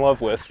so in love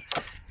with.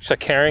 She's like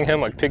carrying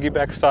him like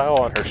piggyback style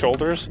on her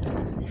shoulders,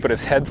 but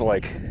his head's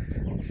like,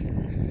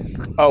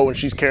 Oh, and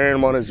she's carrying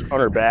him on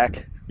her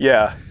back.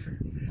 yeah.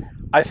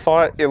 I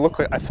thought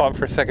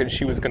for a second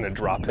she was gonna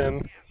drop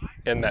him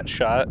in that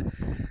shot.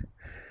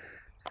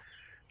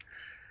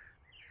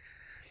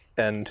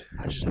 And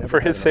for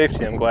his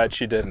safety, I'm glad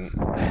she didn't.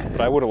 But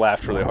I would have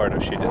laughed really hard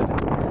if she did.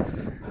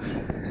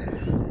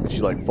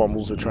 She like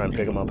fumbles to try and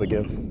pick him up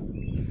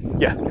again.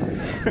 Yeah.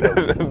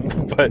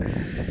 but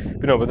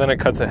then it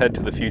cuts ahead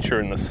to the future,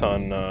 and the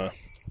son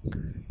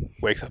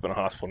wakes up in a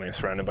hospital and he's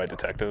surrounded by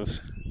detectives.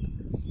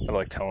 They're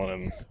like telling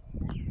him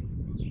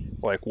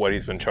like what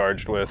he's been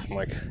charged with and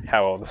like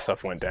how all the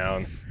stuff went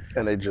down.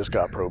 And they just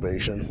got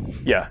probation.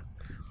 Yeah.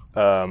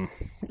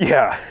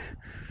 Yeah.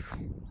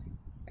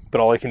 But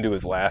all he can do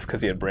is laugh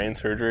because he had brain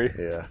surgery.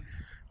 Yeah.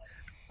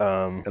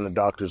 And the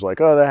doctor's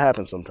like, oh, that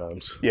happens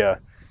sometimes. Yeah.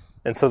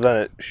 And so then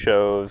it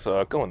shows,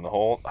 go in the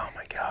hole. Oh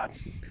my God.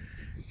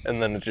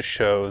 And then it just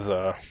shows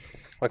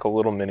like a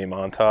little mini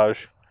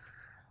montage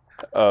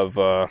of,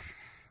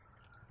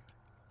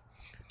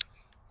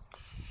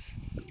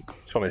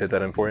 just want me to hit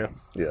that in for you?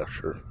 Yeah,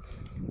 sure.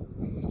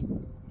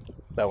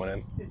 That went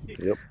in.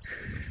 Yep.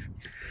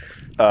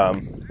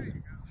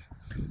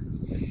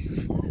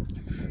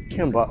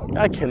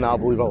 I cannot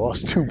believe I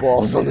lost 2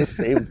 balls on the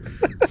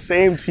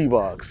same tee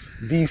box.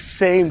 The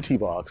same tee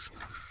box.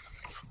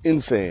 It's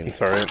insane.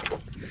 It's all right.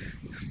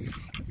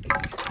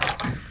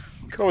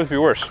 Could always be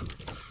worse.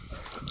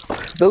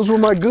 Those were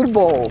my good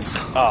balls.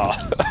 Oh.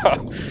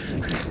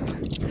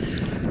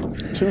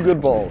 2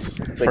 good balls.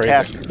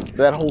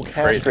 That whole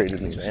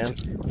castrated me, man.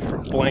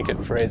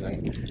 Blanket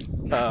phrasing.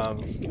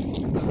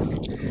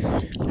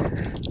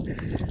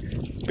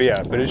 But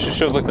yeah, but it just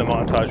shows like the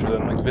montage of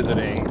them like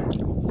visiting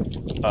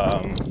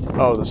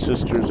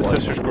the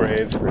sister's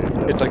grave.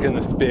 Yeah. It's like in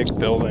this big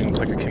building. It's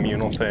like a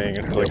communal thing,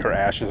 and like her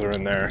ashes are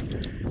in there.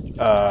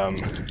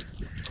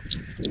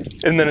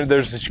 And then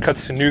it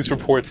cuts to news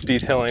reports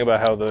detailing about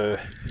how the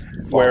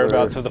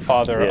whereabouts of the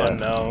father are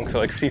unknown. So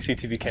like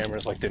CCTV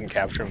cameras like didn't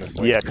capture him as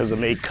like, Yeah, because the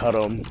maid cut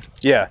him.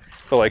 yeah.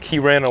 So like he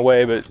ran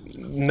away, but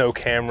no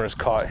cameras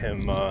caught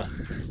him.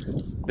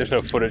 There's no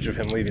footage of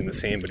him leaving the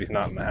scene, but he's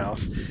not in the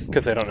house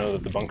because they don't know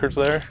that the bunker's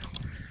there.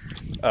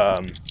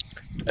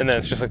 And then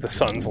it's just like the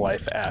son's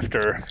life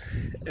after,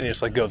 and he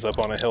just like goes up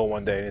on a hill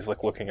one day and he's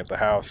like looking at the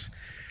house,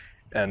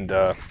 and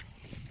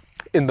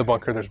in the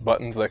bunker there's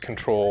buttons that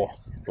control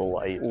The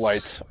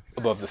lights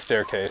above the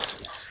staircase,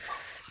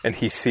 and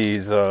he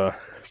sees the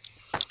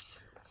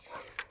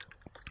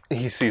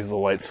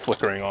lights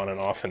flickering on and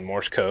off in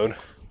Morse code.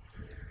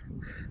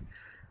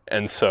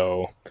 And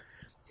so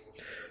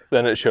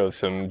then it shows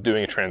him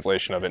doing a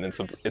translation of it, and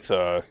it's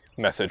a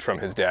message from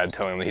his dad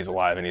telling him that he's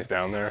alive and he's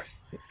down there.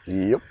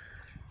 Yep.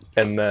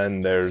 And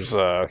then there's,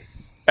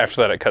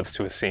 after that it cuts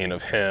to a scene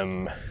of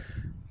him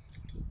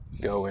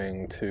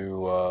going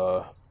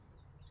to,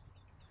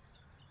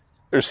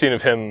 there's a scene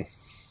of him,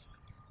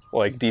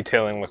 like,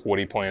 detailing, like, what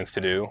he plans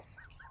to do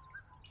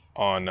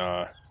on,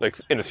 like,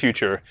 in his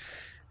future.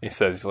 He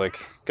says he's,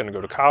 like, gonna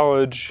go to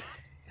college,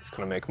 he's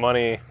gonna make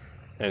money,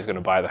 and he's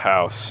gonna buy the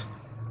house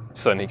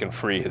so then he can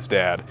free his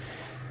dad.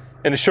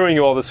 And it's showing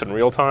you all this in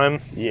real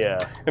time. Yeah.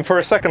 And for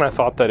a second I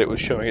thought that it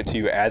was showing it to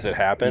you as it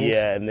happened.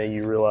 Yeah, and then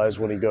you realize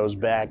when he goes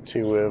back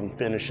to him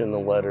finishing the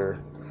letter,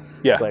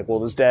 Yeah. it's like, well,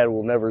 this dad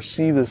will never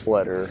see this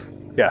letter,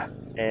 Yeah.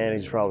 and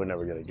he's probably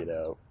never going to get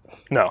out.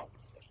 No.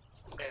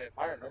 And if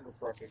I remember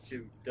correctly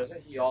too,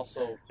 isn't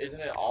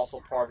it also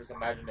part of his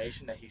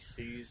imagination that he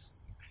sees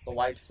the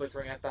lights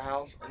flickering at the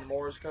house in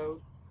Morse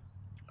code?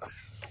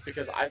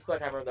 Because I feel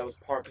like I remember that was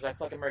part, because I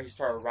feel like I remember he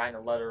started writing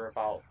a letter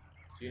about,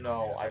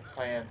 I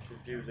plan to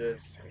do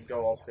this and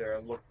go up there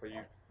and look for you,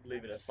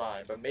 leaving a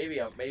sign. But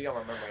maybe I'm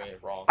remembering it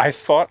wrong. I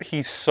thought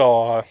he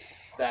saw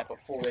that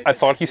before. I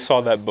thought he saw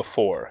that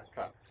before.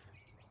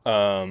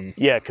 Okay.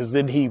 Yeah, because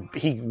then he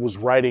was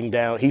writing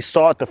down, he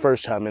saw it the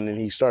first time, and then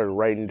he started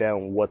writing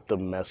down what the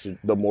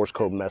Morse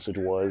code message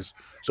was,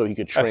 so he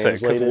could translate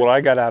it. Because what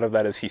I got out of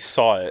that is he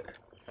saw it,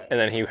 and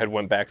then he had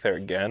went back there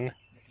again,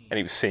 and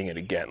he was seeing it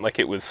again. Like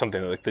it was something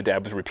that, like, the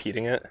dad was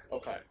repeating it.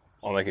 Okay.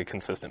 On like a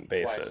consistent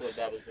basis. Right,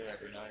 so that was doing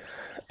every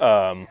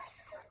night.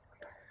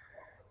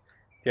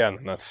 Yeah,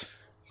 and that's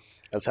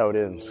how it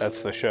ends.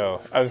 That's the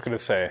show. I was gonna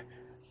say,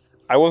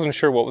 I wasn't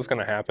sure what was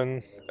gonna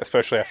happen,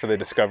 especially after they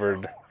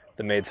discovered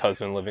the maid's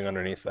husband living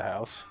underneath the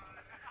house.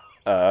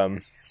 I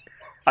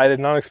did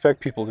not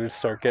expect people to just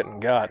start getting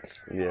got.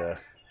 Yeah.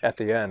 At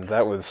the end,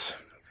 that was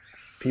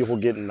people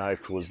getting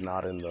knifed was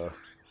not in the.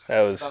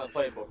 That was not in the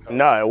playbook.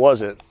 No, it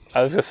wasn't.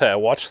 I was gonna say I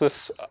watched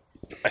this.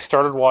 I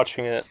started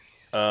watching it.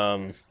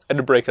 I had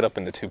to break it up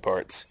into 2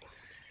 parts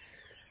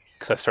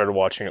because I started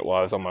watching it while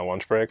I was on my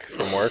lunch break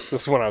from work.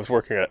 This is when I was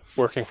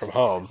working from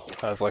home.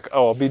 I was like,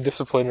 oh, I'll be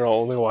disciplined and I'll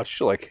only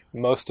watch like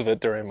most of it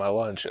during my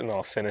lunch, and then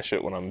I'll finish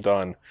it when I'm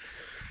done.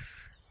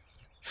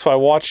 So I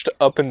watched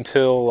up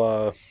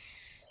until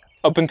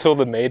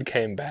the maid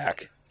came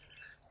back,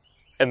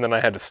 and then I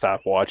had to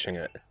stop watching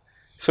it.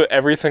 So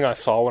everything I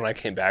saw when I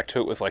came back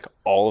to it was like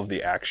all of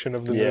the action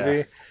of the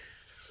movie.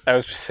 I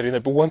was just sitting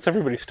there, but once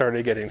everybody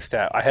started getting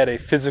stabbed, I had a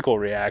physical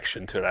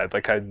reaction to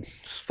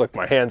it.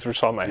 My hands were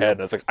on my head,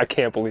 and I was like, I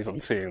can't believe I'm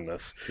seeing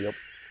this. Yep.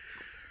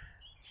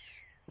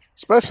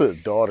 Especially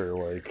the daughter,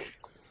 like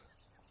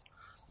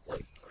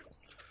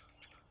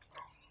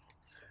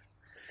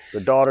the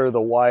daughter,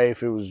 the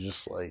wife. It was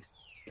just like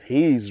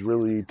he's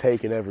really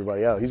taking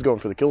everybody out. He's going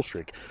for the kill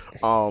streak.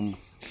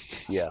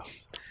 Yeah.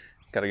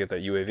 Got to get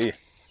that UAV.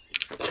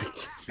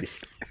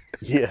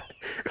 Yeah.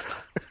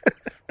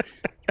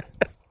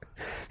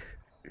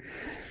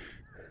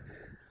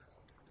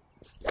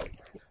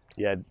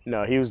 Yeah,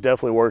 no, he was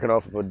definitely working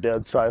off of a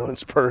dead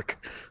silence perk.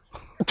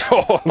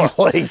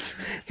 Like,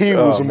 he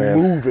was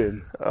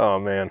moving. Oh,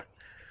 man.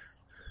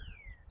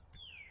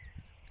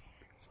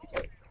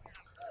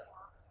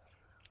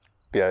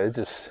 Yeah, it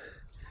just...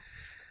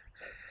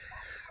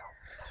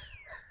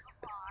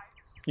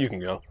 You can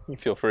go.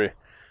 Feel free.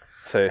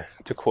 Say,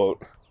 to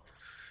quote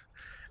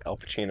Al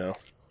Pacino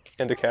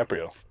and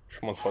DiCaprio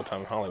from Once Upon a Time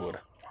in Hollywood.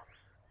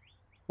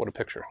 What a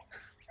picture.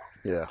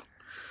 Yeah.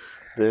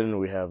 Then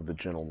we have The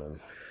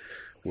Gentleman,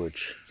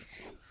 which...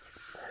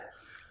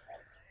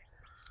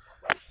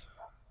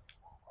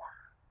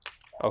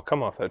 Oh,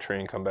 come off that tree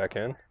and come back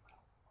in.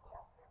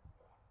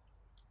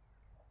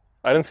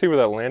 I didn't see where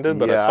that landed,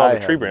 but I saw the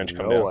tree branch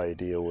come down. No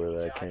idea where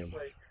that came.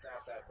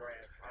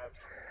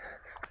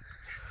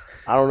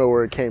 I don't know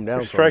where it came down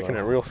You're striking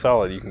it real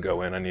solid. You can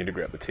go in. I need to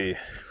grab the tea.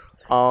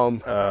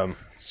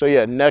 So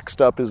yeah,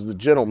 next up is The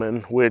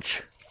Gentleman,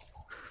 which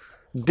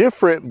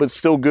different but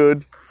still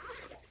good.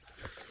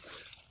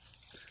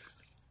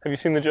 Have you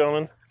seen The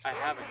Gentleman? I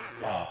haven't.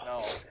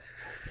 No.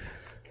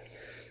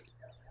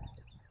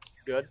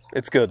 Good?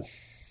 It's good.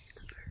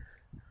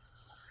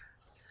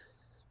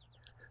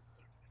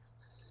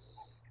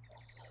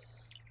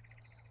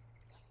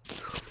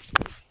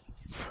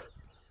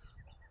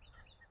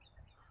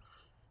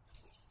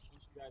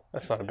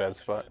 That's not a bad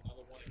spot.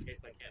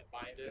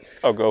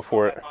 Oh, go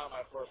for it.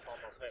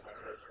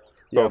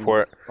 Go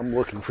for it. I'm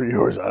looking for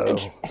yours.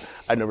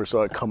 I never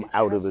saw it come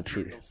out of the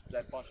tree.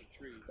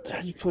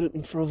 Did you put it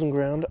in frozen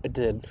ground? I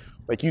did.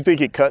 Like, you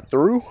think it cut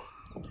through?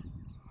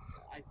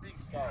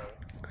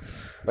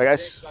 Like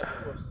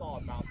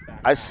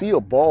I see a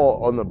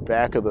ball on the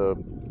back of the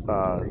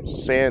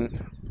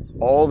sand,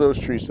 all those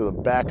trees to the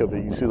back of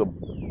it. You see the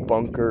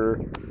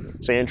bunker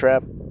sand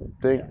trap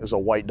thing? There's a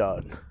white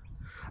dot.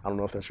 I don't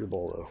know if that's your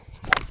ball though.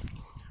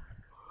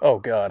 Oh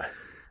God.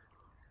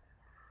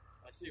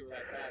 I see where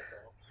that's at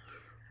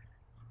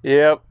though.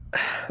 Yep,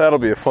 that'll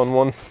be a fun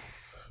one.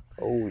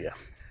 Oh yeah.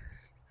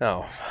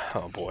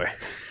 Oh boy.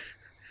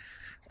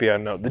 But yeah,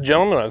 no, the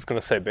gentleman I was going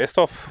to say, based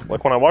off,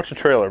 like when I watched the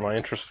trailer, my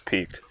interest was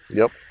piqued.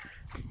 Yep.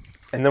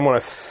 And then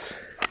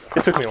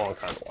it took me a long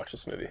time to watch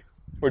this movie.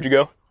 Where'd you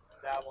go?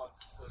 That one's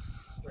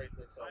just straight to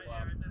the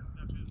left.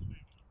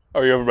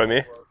 Oh, are you over by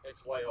me?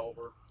 It's way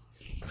over.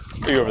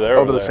 Are you over there?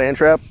 Over the sand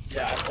trap?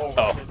 Yeah, it's over.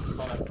 Oh. It's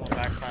on the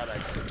backside.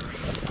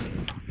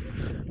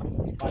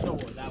 I know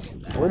where that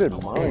one's at. Where did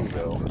mine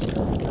go?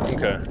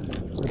 Okay.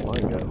 Where did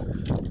mine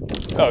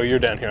go? Oh, you're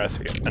down here. I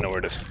see it. I know where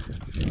it is.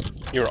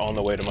 You're on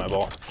the way to my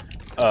ball.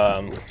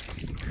 And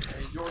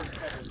yours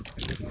kind of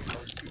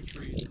those two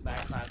trees in the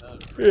backside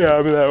of it. Yeah,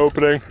 I'm in that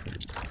opening.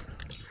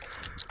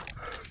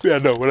 Yeah,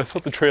 no, when I saw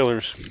the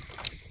trailers,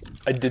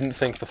 I didn't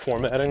think the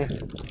formatting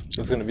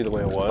was going to be the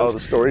way it was. Oh, the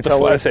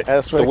storytelling aspect?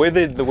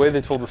 The way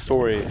they told the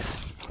story,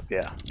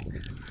 Yeah.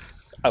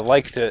 I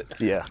liked it.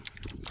 Yeah.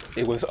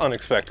 It was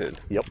unexpected.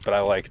 Yep. But I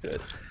liked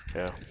it.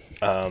 Yeah.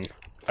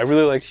 I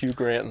really liked Hugh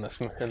Grant in this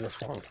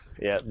one.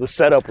 Yeah, the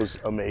setup was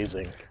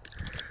amazing.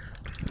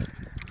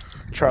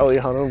 Charlie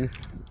Hunnam.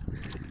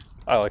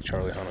 I like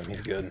Charlie Hunnam.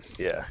 He's good.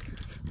 Yeah.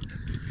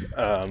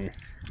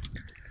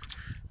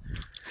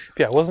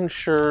 Yeah, I wasn't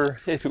sure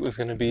if it was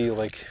going to be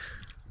like,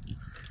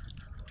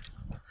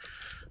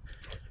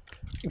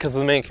 because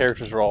the main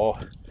characters are all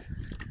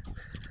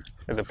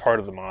they're part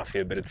of the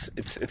mafia, but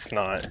it's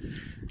not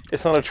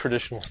a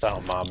traditional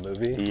style mob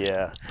movie.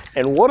 Yeah.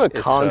 And what a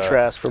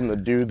contrast from the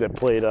dude that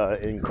played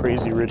in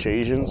Crazy Rich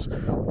Asians.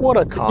 What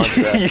a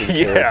contrast.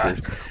 Yeah.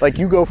 Like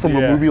you go from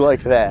a movie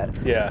like that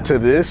to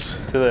this.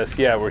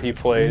 Yeah, where he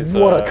plays...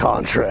 What a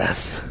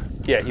contrast.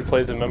 Yeah, he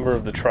plays a member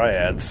of the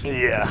Triads.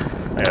 Yeah.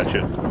 I got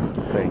you.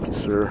 Thank you,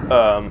 sir.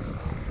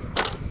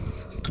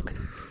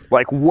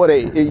 Like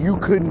you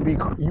couldn't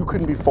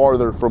be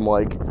farther from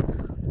like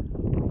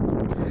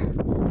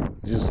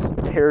just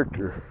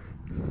character.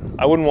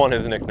 I wouldn't want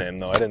his nickname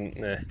though. I didn't.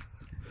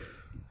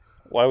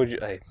 Why would you?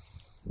 I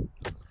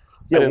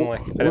didn't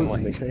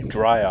like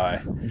Dry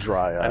Eye.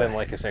 Dry Eye. I didn't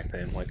like his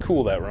nickname. Like,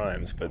 cool, that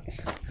rhymes, but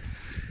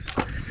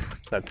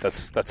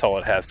that's all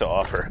it has to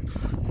offer,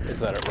 is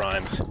that it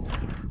rhymes.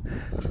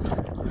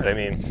 But I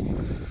mean,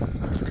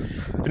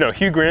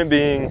 Hugh Grant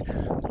being.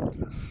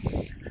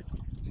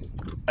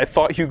 I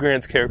thought Hugh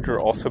Grant's character,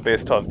 also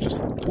based off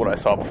just what I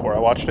saw before I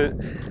watched it,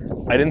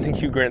 I didn't think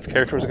Hugh Grant's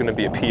character was going to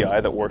be a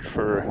PI that worked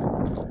for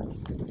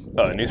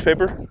a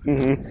newspaper.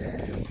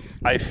 Mm-hmm.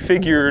 I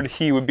figured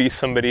he would be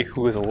somebody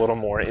who was a little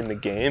more in the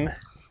game,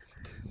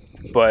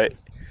 but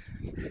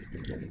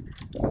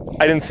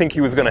I didn't think he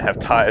was going to have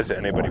ties to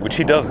anybody, which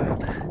he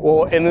doesn't.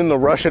 Well, and then the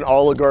Russian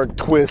oligarch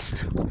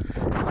twist,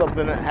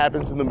 something that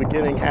happens in the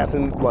beginning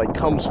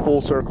comes full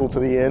circle to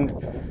the end.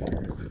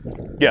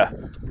 Yeah,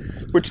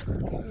 which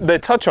they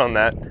touch on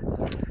that.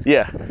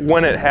 Yeah.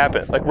 When it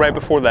happened, like right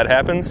before that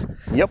happens.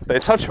 Yep. They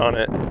touch on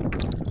it.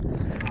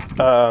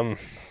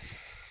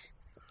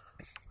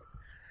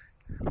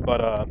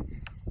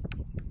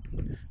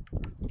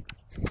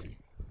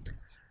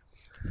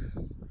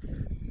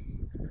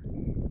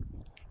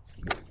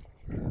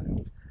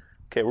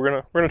 Okay,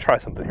 we're gonna try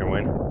something here,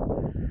 Wayne.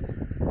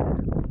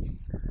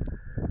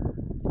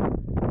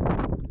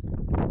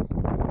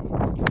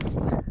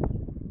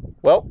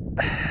 Well,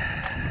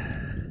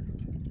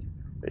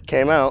 it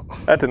came out.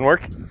 That didn't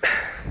work.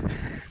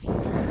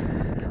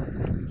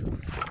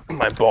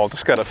 My ball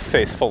just got a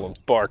face full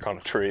of bark on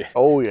a tree.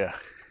 Oh yeah.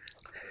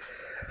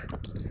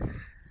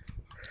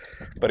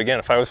 But again,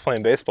 if I was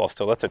playing baseball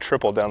still, that's a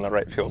triple down the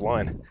right field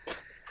line.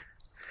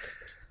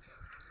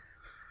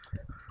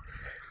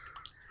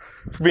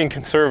 For being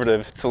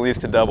conservative, it's at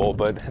least a double,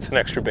 but it's an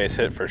extra base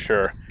hit for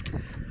sure.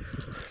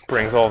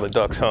 Brings all the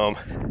Ducks home.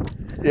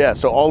 Yeah,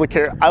 so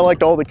I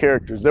liked all the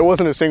characters. There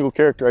wasn't a single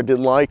character I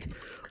didn't like.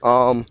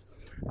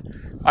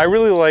 I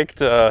really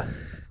liked,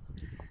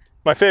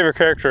 my favorite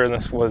character in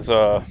this was,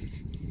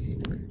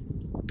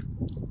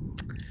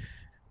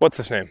 what's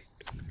his name?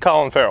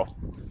 Colin Farrell.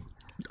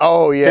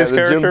 Oh yeah, his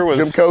character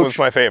gym coach was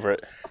my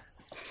favorite.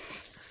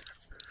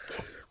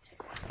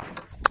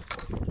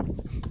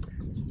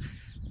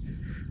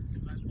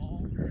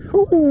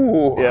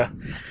 Ooh. Yeah.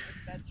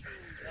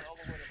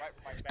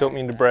 Don't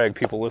mean to brag,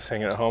 people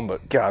listening at home,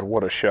 but God,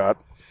 what a shot.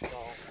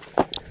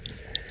 Did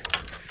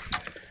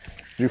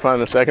you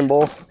find the second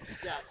ball?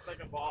 Yeah,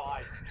 second ball.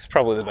 It's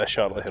probably the best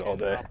shot I hit all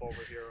day.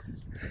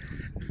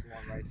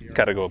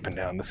 Got to go up and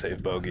down to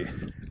save bogey.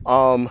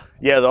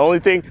 Yeah,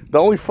 the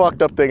only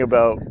fucked up thing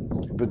about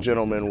The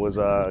Gentleman was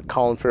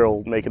Colin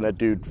Farrell making that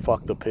dude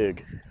fuck the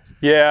pig.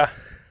 Yeah.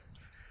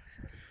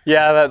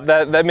 Yeah,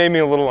 that made me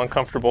a little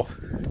uncomfortable.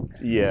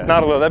 Yeah.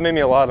 Not a little, that made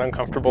me a lot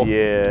uncomfortable.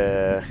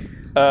 Yeah.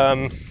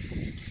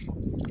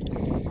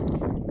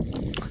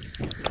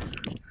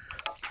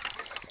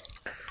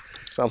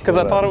 Because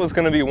I thought it was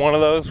going to be one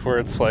of those where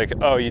it's like,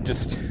 oh, you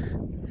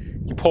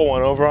pull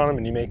one over on him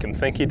and you make him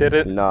think he did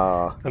it.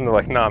 Nah. And they're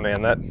like, nah,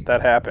 man,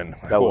 that happened.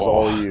 That was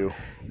all you.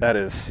 That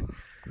is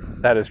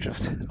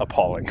just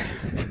appalling.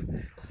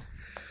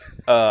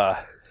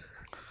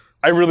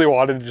 I really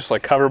wanted to just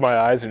like cover my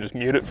eyes and just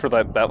mute it for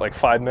that like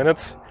 5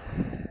 minutes.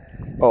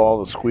 Oh, all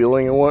the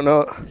squealing and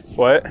whatnot?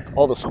 What?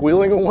 All the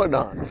squealing and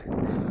whatnot?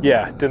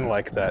 Yeah, didn't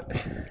like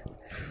that.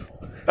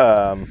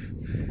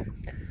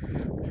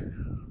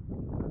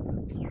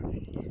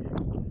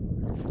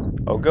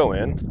 Oh, go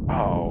in.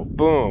 Oh,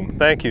 boom.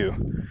 Thank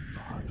you.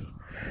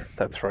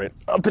 That's right.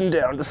 Up and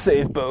down to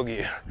save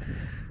bogey.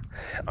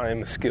 I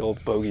am a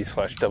skilled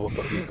bogey/double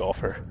bogey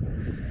golfer.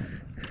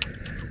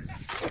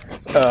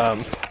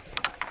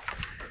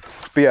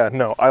 But yeah,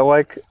 no, I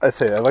like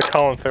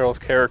Colin Farrell's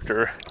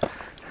character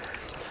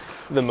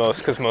the most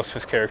because most of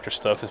his character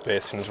stuff is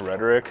based on his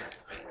rhetoric,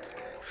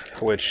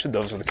 which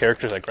those are the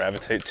characters I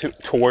gravitate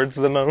towards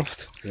the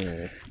most.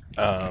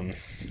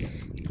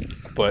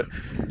 But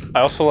I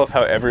also love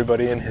how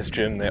everybody in his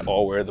gym, they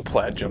all wear the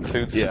plaid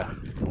jumpsuits. Yeah.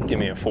 Give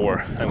me a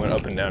 4. I went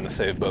up and down to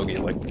save bogey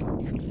like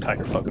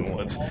Tiger fucking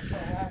Woods.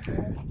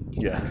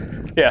 Yeah.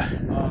 Yeah.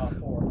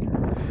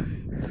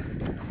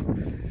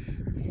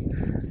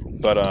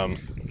 But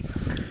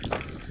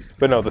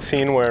no, the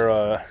scene where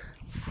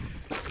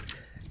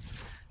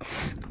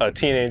a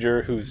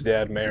teenager whose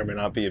dad may or may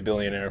not be a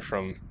billionaire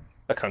from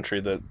a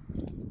country that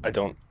I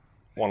don't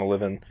want to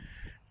live in,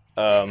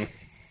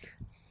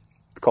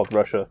 it's called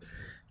Russia,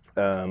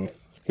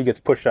 he gets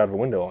pushed out of a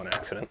window on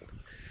accident,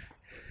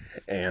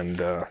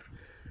 and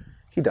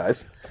he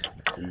dies.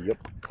 Yep.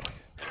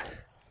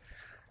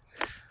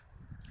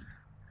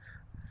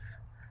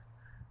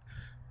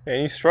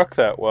 And you struck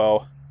that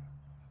well.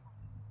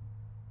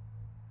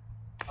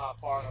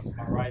 Far enough to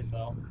my right,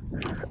 though.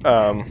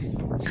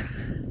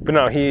 But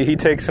no, he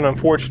takes an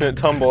unfortunate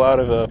tumble out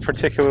of a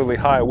particularly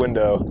high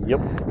window.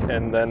 Yep.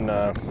 And then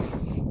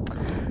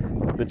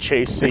the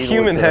chase scene. The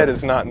human head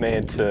is not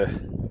made to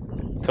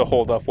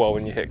hold up well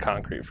when you hit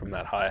concrete from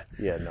that high.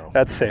 Yeah, no.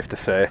 That's safe to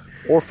say.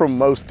 Or from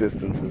most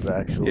distances,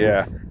 actually.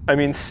 Yeah. I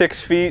mean,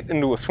 6 feet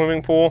into a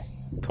swimming pool,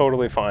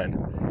 totally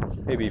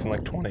fine. Maybe even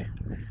like 20.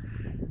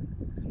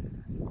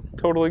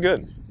 Totally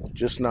good.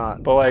 Just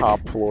not but like,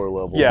 top floor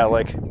level. Yeah,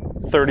 like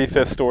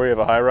 35th story of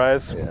a high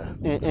rise. Yeah.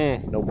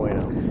 No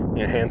bueno.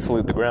 You hand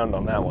salute the ground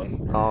on that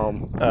one.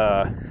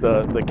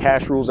 The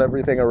cash rules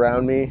everything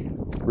around me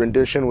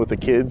rendition with the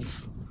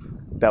kids,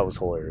 that was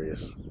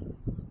hilarious.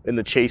 In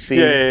the chase scene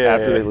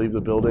after they leave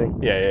the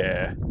building.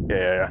 Yeah.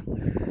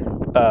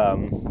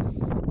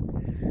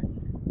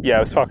 Yeah, I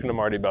was talking to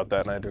Marty about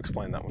that, and I had to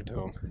explain that one to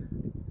him.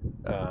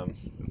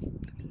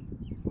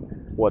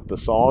 What, the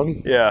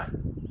song? Yeah.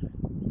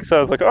 Because I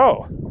was like,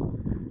 oh.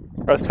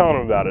 I was telling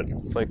him about it.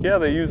 It's like, yeah,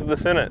 they use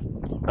this in it.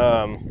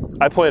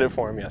 I played it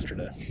for him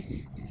yesterday.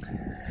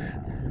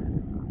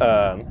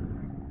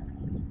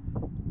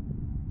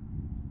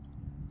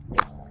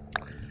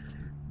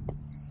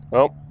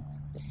 Well,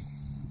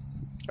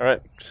 all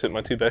right, just hit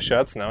my 2 best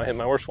shots. Now I hit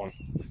my worst one.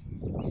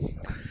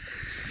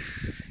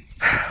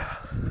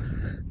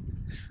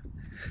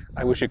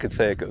 I wish you could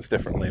say it goes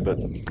differently, but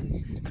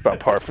it's about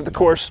par for the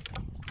course.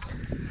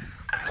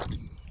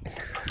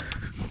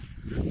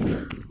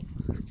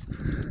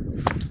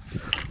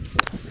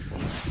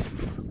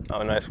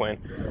 Oh, nice, Wayne.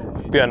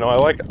 But yeah, no,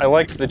 I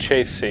liked the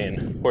chase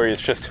scene where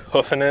he's just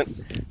hoofing it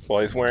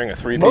while he's wearing a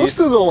 3-piece. Most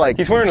of the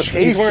he's wearing a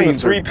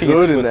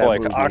 3-piece with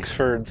like movie.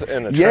 Oxfords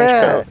and a trench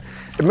coat.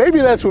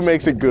 Maybe that's what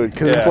makes it good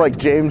because it's like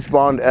James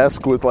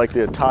Bond-esque with like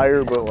the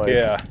attire, but like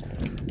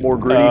more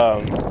gritty.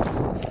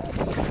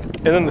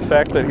 And then the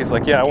fact that he's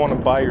like, yeah, I want to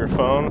buy your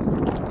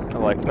phone.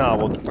 I'm like, nah,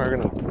 well, we're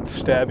gonna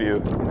stab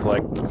you. He's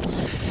like,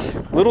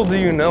 little do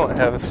you know I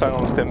have a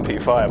silenced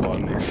MP5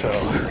 on me, so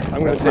I'm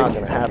gonna That's not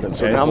gonna happen.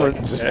 So now I'm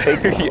gonna just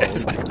take it. Yeah,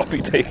 it's like, I'll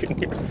be taking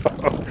your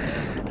phone.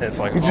 And it's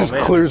like, he just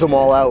clears them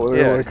all out.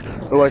 They're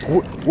like,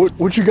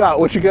 what you got?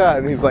 What you got?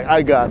 And he's like,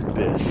 I got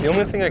this. The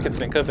only thing I could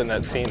think of in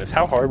that scene is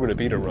how hard would it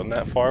be to run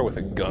that far with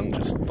a gun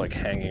just like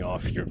hanging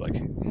off your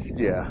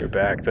your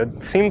back?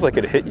 That seems like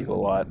it hit you a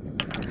lot.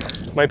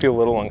 Might be a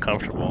little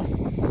uncomfortable.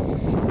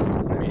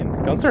 I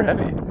mean, guns are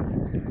heavy.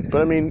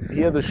 But I mean,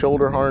 he had the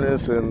shoulder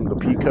harness and the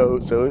pea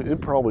coat, so it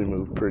probably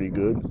moved pretty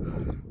good.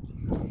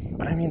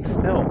 But I mean,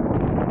 still,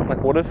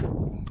 like, what if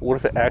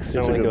it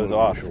accidentally goes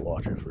off? You should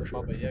watch it for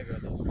sure. Did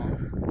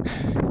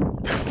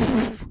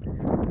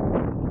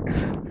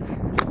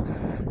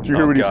you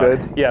hear what he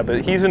said? Yeah,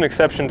 but he's an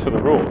exception to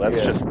the rule.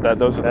 That's just that.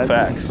 Those are the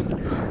facts.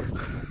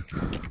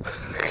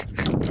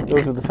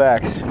 Those are the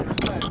facts.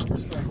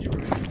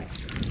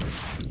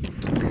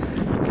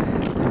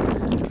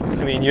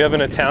 I mean, you have an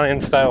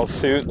Italian-style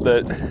suit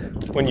that,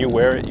 when you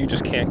wear it, you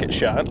just can't get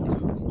shot.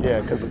 Yeah,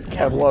 because it's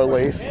Kevlar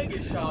lace.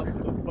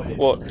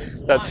 Well,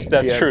 that's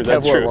true.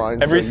 That's true.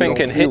 Lines, everything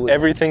so can hit.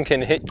 Everything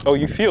can hit. Oh,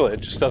 you feel it. It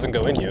just doesn't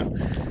go in you.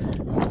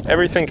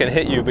 Everything can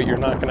hit you, but you're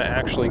not going to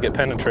actually get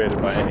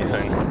penetrated by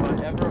anything.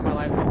 Whenever in my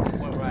life gets to the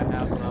point where I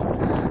have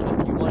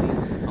fuck you money,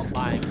 I'm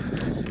buying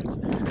suits.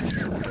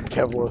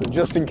 Kevlar,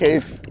 just in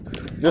case.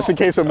 Just in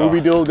case a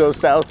movie deal goes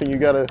south and you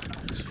gotta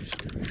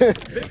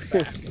It's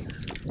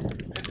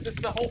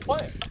just the whole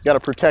plan.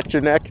 protect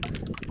your neck.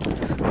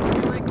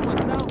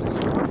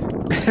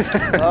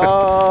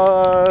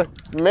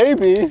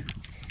 Maybe.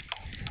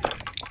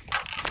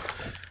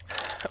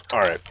 All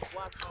right.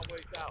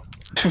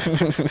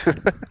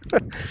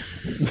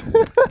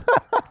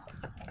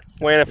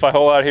 Wayne, if I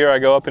hold out here, I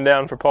go up and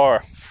down for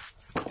par.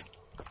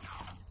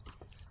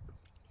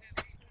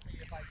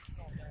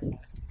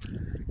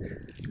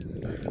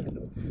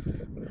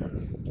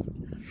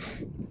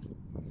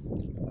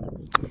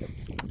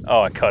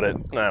 Oh, I cut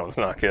it. That was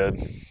not good.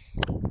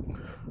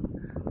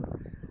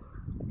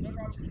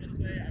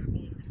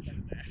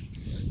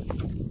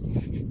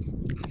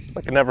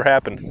 Like it never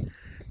happened.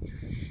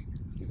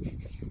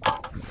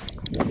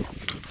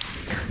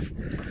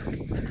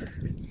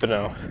 But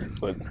no,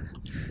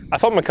 I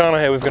thought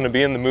McConaughey was going to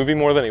be in the movie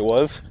more than he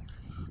was.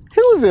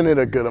 He was in it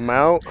a good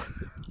amount.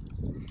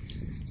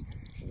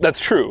 That's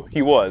true,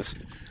 he was.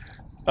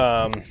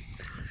 But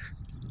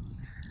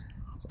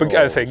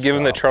I'd say,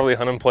 given that Charlie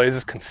Hunnam plays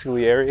as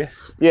Consigliere,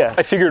 yeah,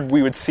 I figured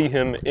we would see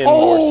him in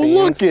more scenes.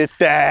 Oh, look at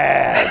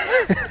that!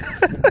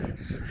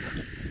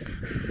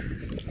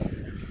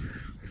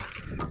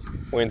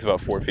 Wayne's about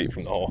 4 feet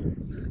from the hole.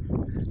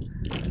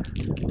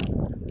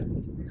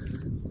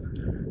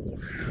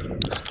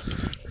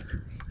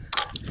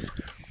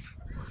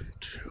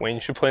 Wayne,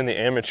 you should play in the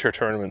amateur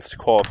tournaments to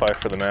qualify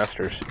for the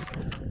Masters.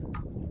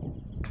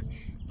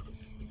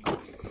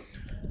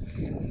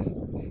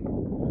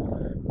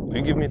 Will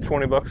you give me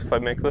 $20 if I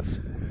make this?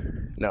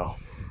 No.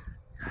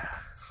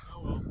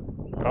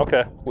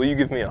 Okay. Will you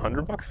give me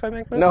 $100 if I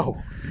make this?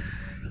 No.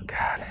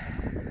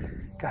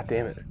 God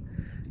damn it.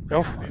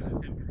 No.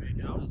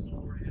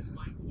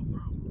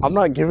 I'm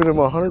not giving him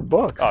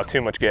 $100. Oh,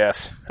 too much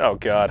gas. Oh,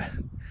 God.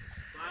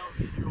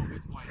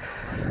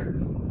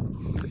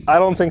 I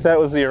don't think that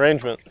was the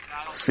arrangement.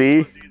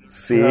 See?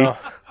 No.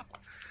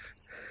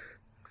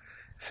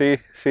 See?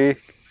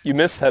 You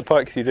missed that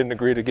putt because you didn't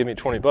agree to give me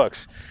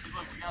 $20.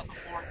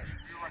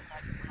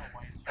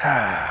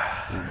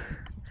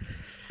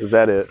 Is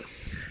that it?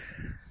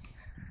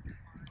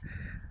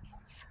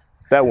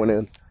 That went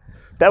in.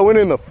 That went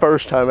in the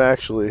first time,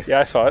 actually. Yeah,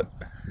 I saw it.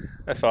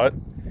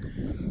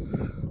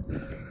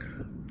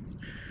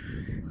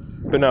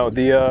 But no,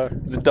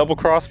 the double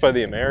cross by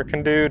the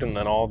American dude, and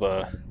then all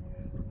the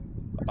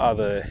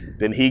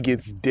Then he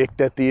gets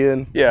dicked at the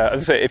end. yeah.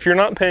 As I say, if you're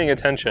not paying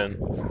attention,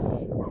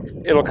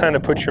 it'll kind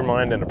of put your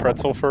mind in a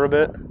pretzel for a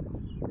bit.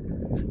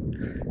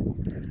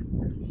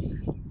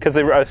 Because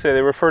they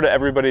refer to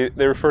everybody.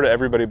 They refer to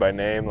everybody by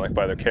name, like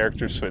by their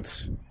characters. So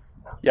it's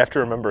you have to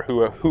remember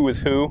who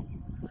is who.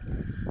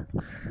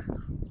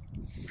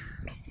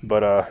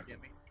 But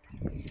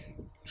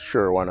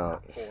Sure, why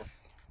not?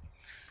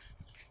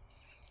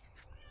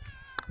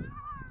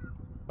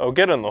 oh,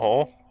 get in the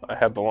hole. I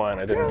have the line.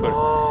 I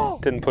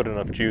didn't put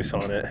enough juice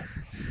on it.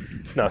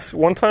 No, so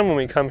one time when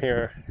we come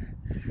here,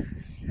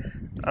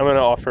 I'm gonna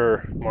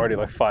offer Marty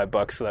like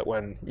 $5 so that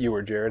when you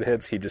or Jared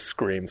hits, he just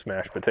screams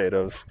mashed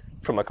potatoes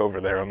from like over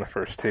there on the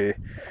first tee.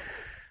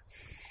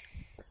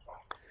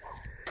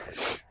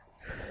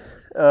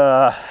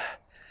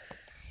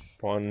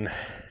 1,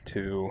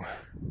 2,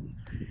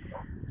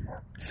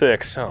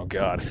 6. Oh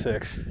God,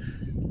 6.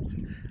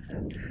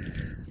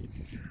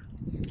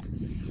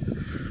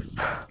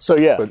 So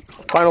yeah,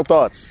 final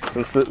thoughts.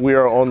 Since we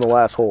are on the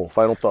last hole,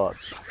 final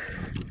thoughts.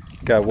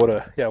 God, what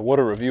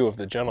a review of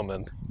The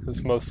Gentleman.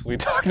 We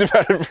talked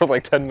about it for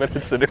like 10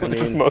 minutes and it was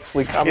just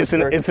mostly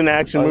commentary. It's an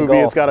action movie.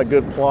 golf. It's got a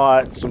good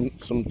plot, some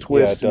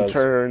twists Yeah, it and does.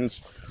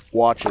 turns.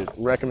 Watch it.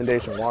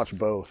 Recommendation: watch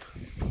both.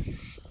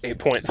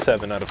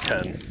 8.7 out of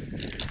 10.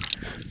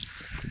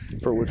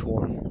 For which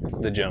one?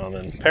 The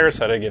Gentleman.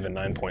 Parasite, I give it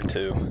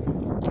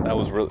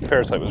 9.2.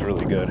 Parasite was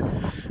really good.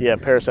 Yeah,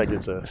 Parasite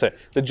gets a. Say,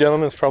 The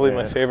Gentleman's probably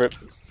my favorite.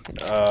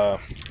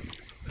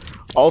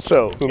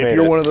 Also, if made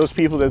you're it? one of those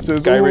people that says,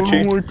 Guy Ritchie?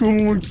 I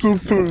don't like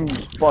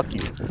subtitles, fuck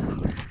you.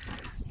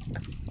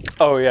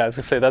 Oh yeah, I was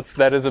gonna say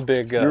that is a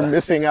big. You're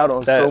missing out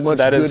on so much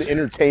that good is-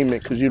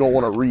 entertainment because you don't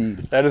want to read.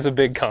 That is a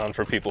big con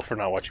for people for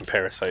not watching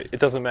Parasite.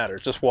 It doesn't matter.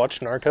 Just watch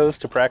Narcos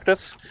to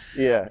practice,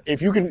 Yeah,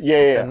 if you can,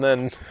 yeah. and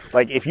then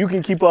Like, if you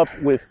can keep up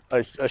with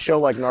a show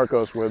like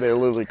Narcos where they're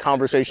literally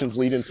conversations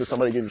lead into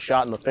somebody getting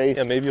shot in the face,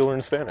 yeah, maybe you'll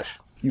learn Spanish.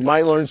 you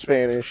might learn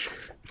Spanish,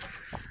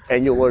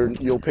 and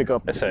you'll pick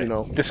up, I say,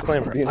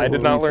 disclaimer: being I able did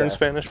to not read learn fast.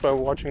 Spanish by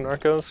watching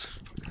Narcos,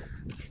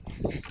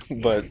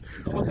 but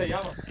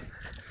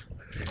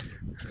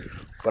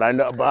But I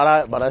know,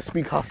 but I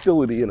speak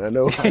hostility, and I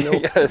know,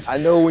 Yes. I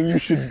know when you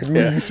should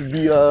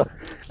be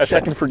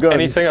checking for guns.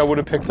 anything I would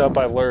have picked up,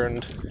 I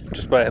learned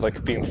just by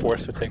like being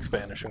forced to take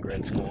Spanish in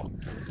grade school.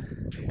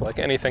 But, like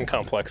anything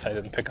complex, I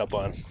didn't pick up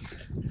on.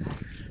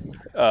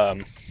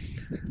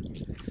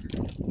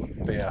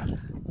 But yeah.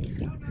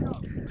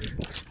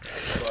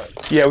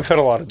 Yeah, we've had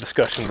a lot of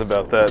discussions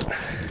about that,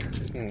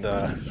 and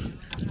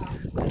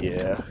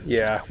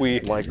yeah,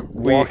 we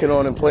walking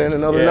on and playing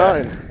another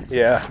 9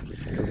 Yeah,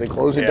 because they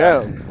close it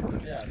Yeah. down.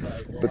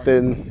 But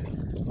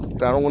then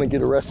don't want to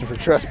get arrested for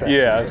trespassing.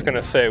 Yeah, I was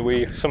gonna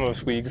say some of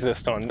us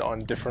exist on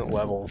different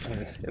levels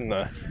in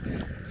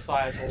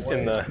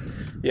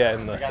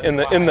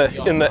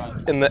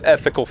the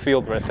ethical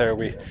field right there.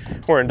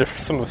 We're in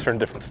different. Some of us are in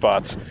different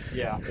spots.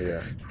 Yeah.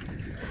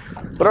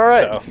 But all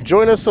right,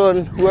 join us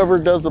on whoever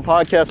does the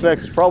podcast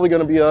next. It's probably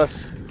going to be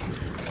us.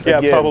 Yeah,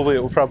 Again. it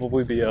will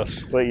probably be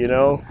us. But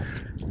it's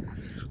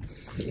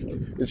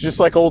just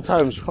like old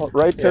times,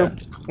 right, Tim?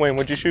 Yeah. Wayne,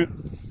 what'd you shoot?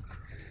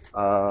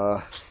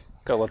 Uh,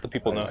 Gotta let the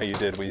people know how you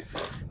did. I made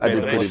did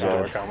them pretty listen to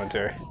bad. our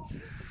commentary.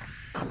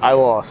 I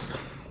lost.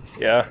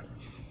 Yeah.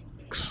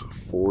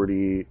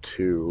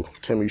 42.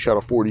 Tim, you shot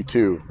a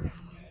 42.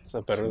 Is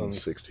that better than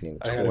 16,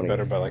 I had it 20,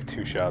 better by like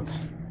 2 shots.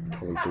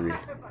 23,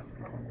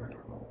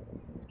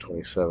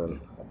 27,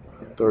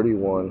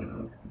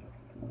 31,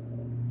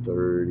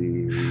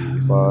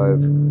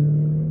 35,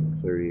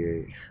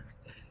 38. You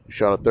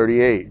shot a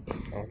 38.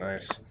 Oh,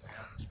 nice.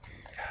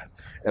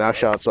 And I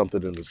shot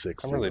something in the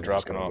 60s. I'm really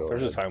dropping off.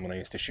 There's a time when I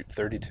used to shoot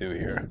 32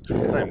 here.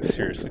 I'm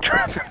seriously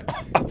dropping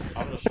off.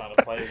 I'm just trying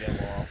to play again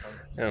more often.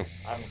 Yeah.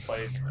 I haven't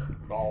played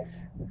golf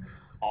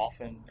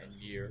often in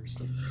years.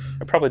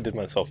 I probably did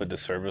myself a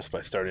disservice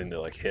by starting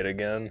to like hit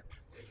again.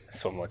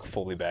 So I'm like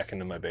fully back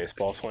into my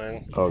baseball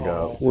swing. Oh,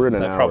 God. We're in an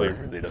That hour. probably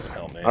really doesn't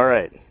help me. All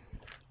right.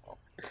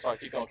 Sorry,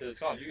 keep going, because it's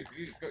gone.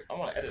 I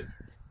want to edit.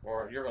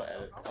 Or you're going to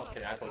edit. I'm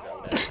kidding. I told you I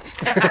would edit.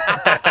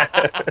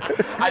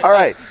 All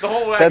right. The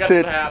whole way That's I got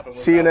it. to happen.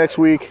 See you next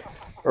week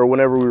or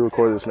whenever we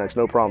record this next.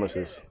 No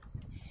promises.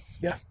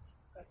 Yeah.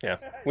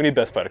 We need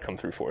Best Buy to come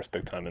through for us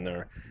big time, and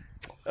they're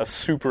a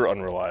super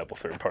unreliable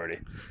third party.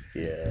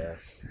 Yeah.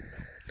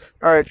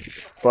 All right.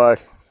 Bye.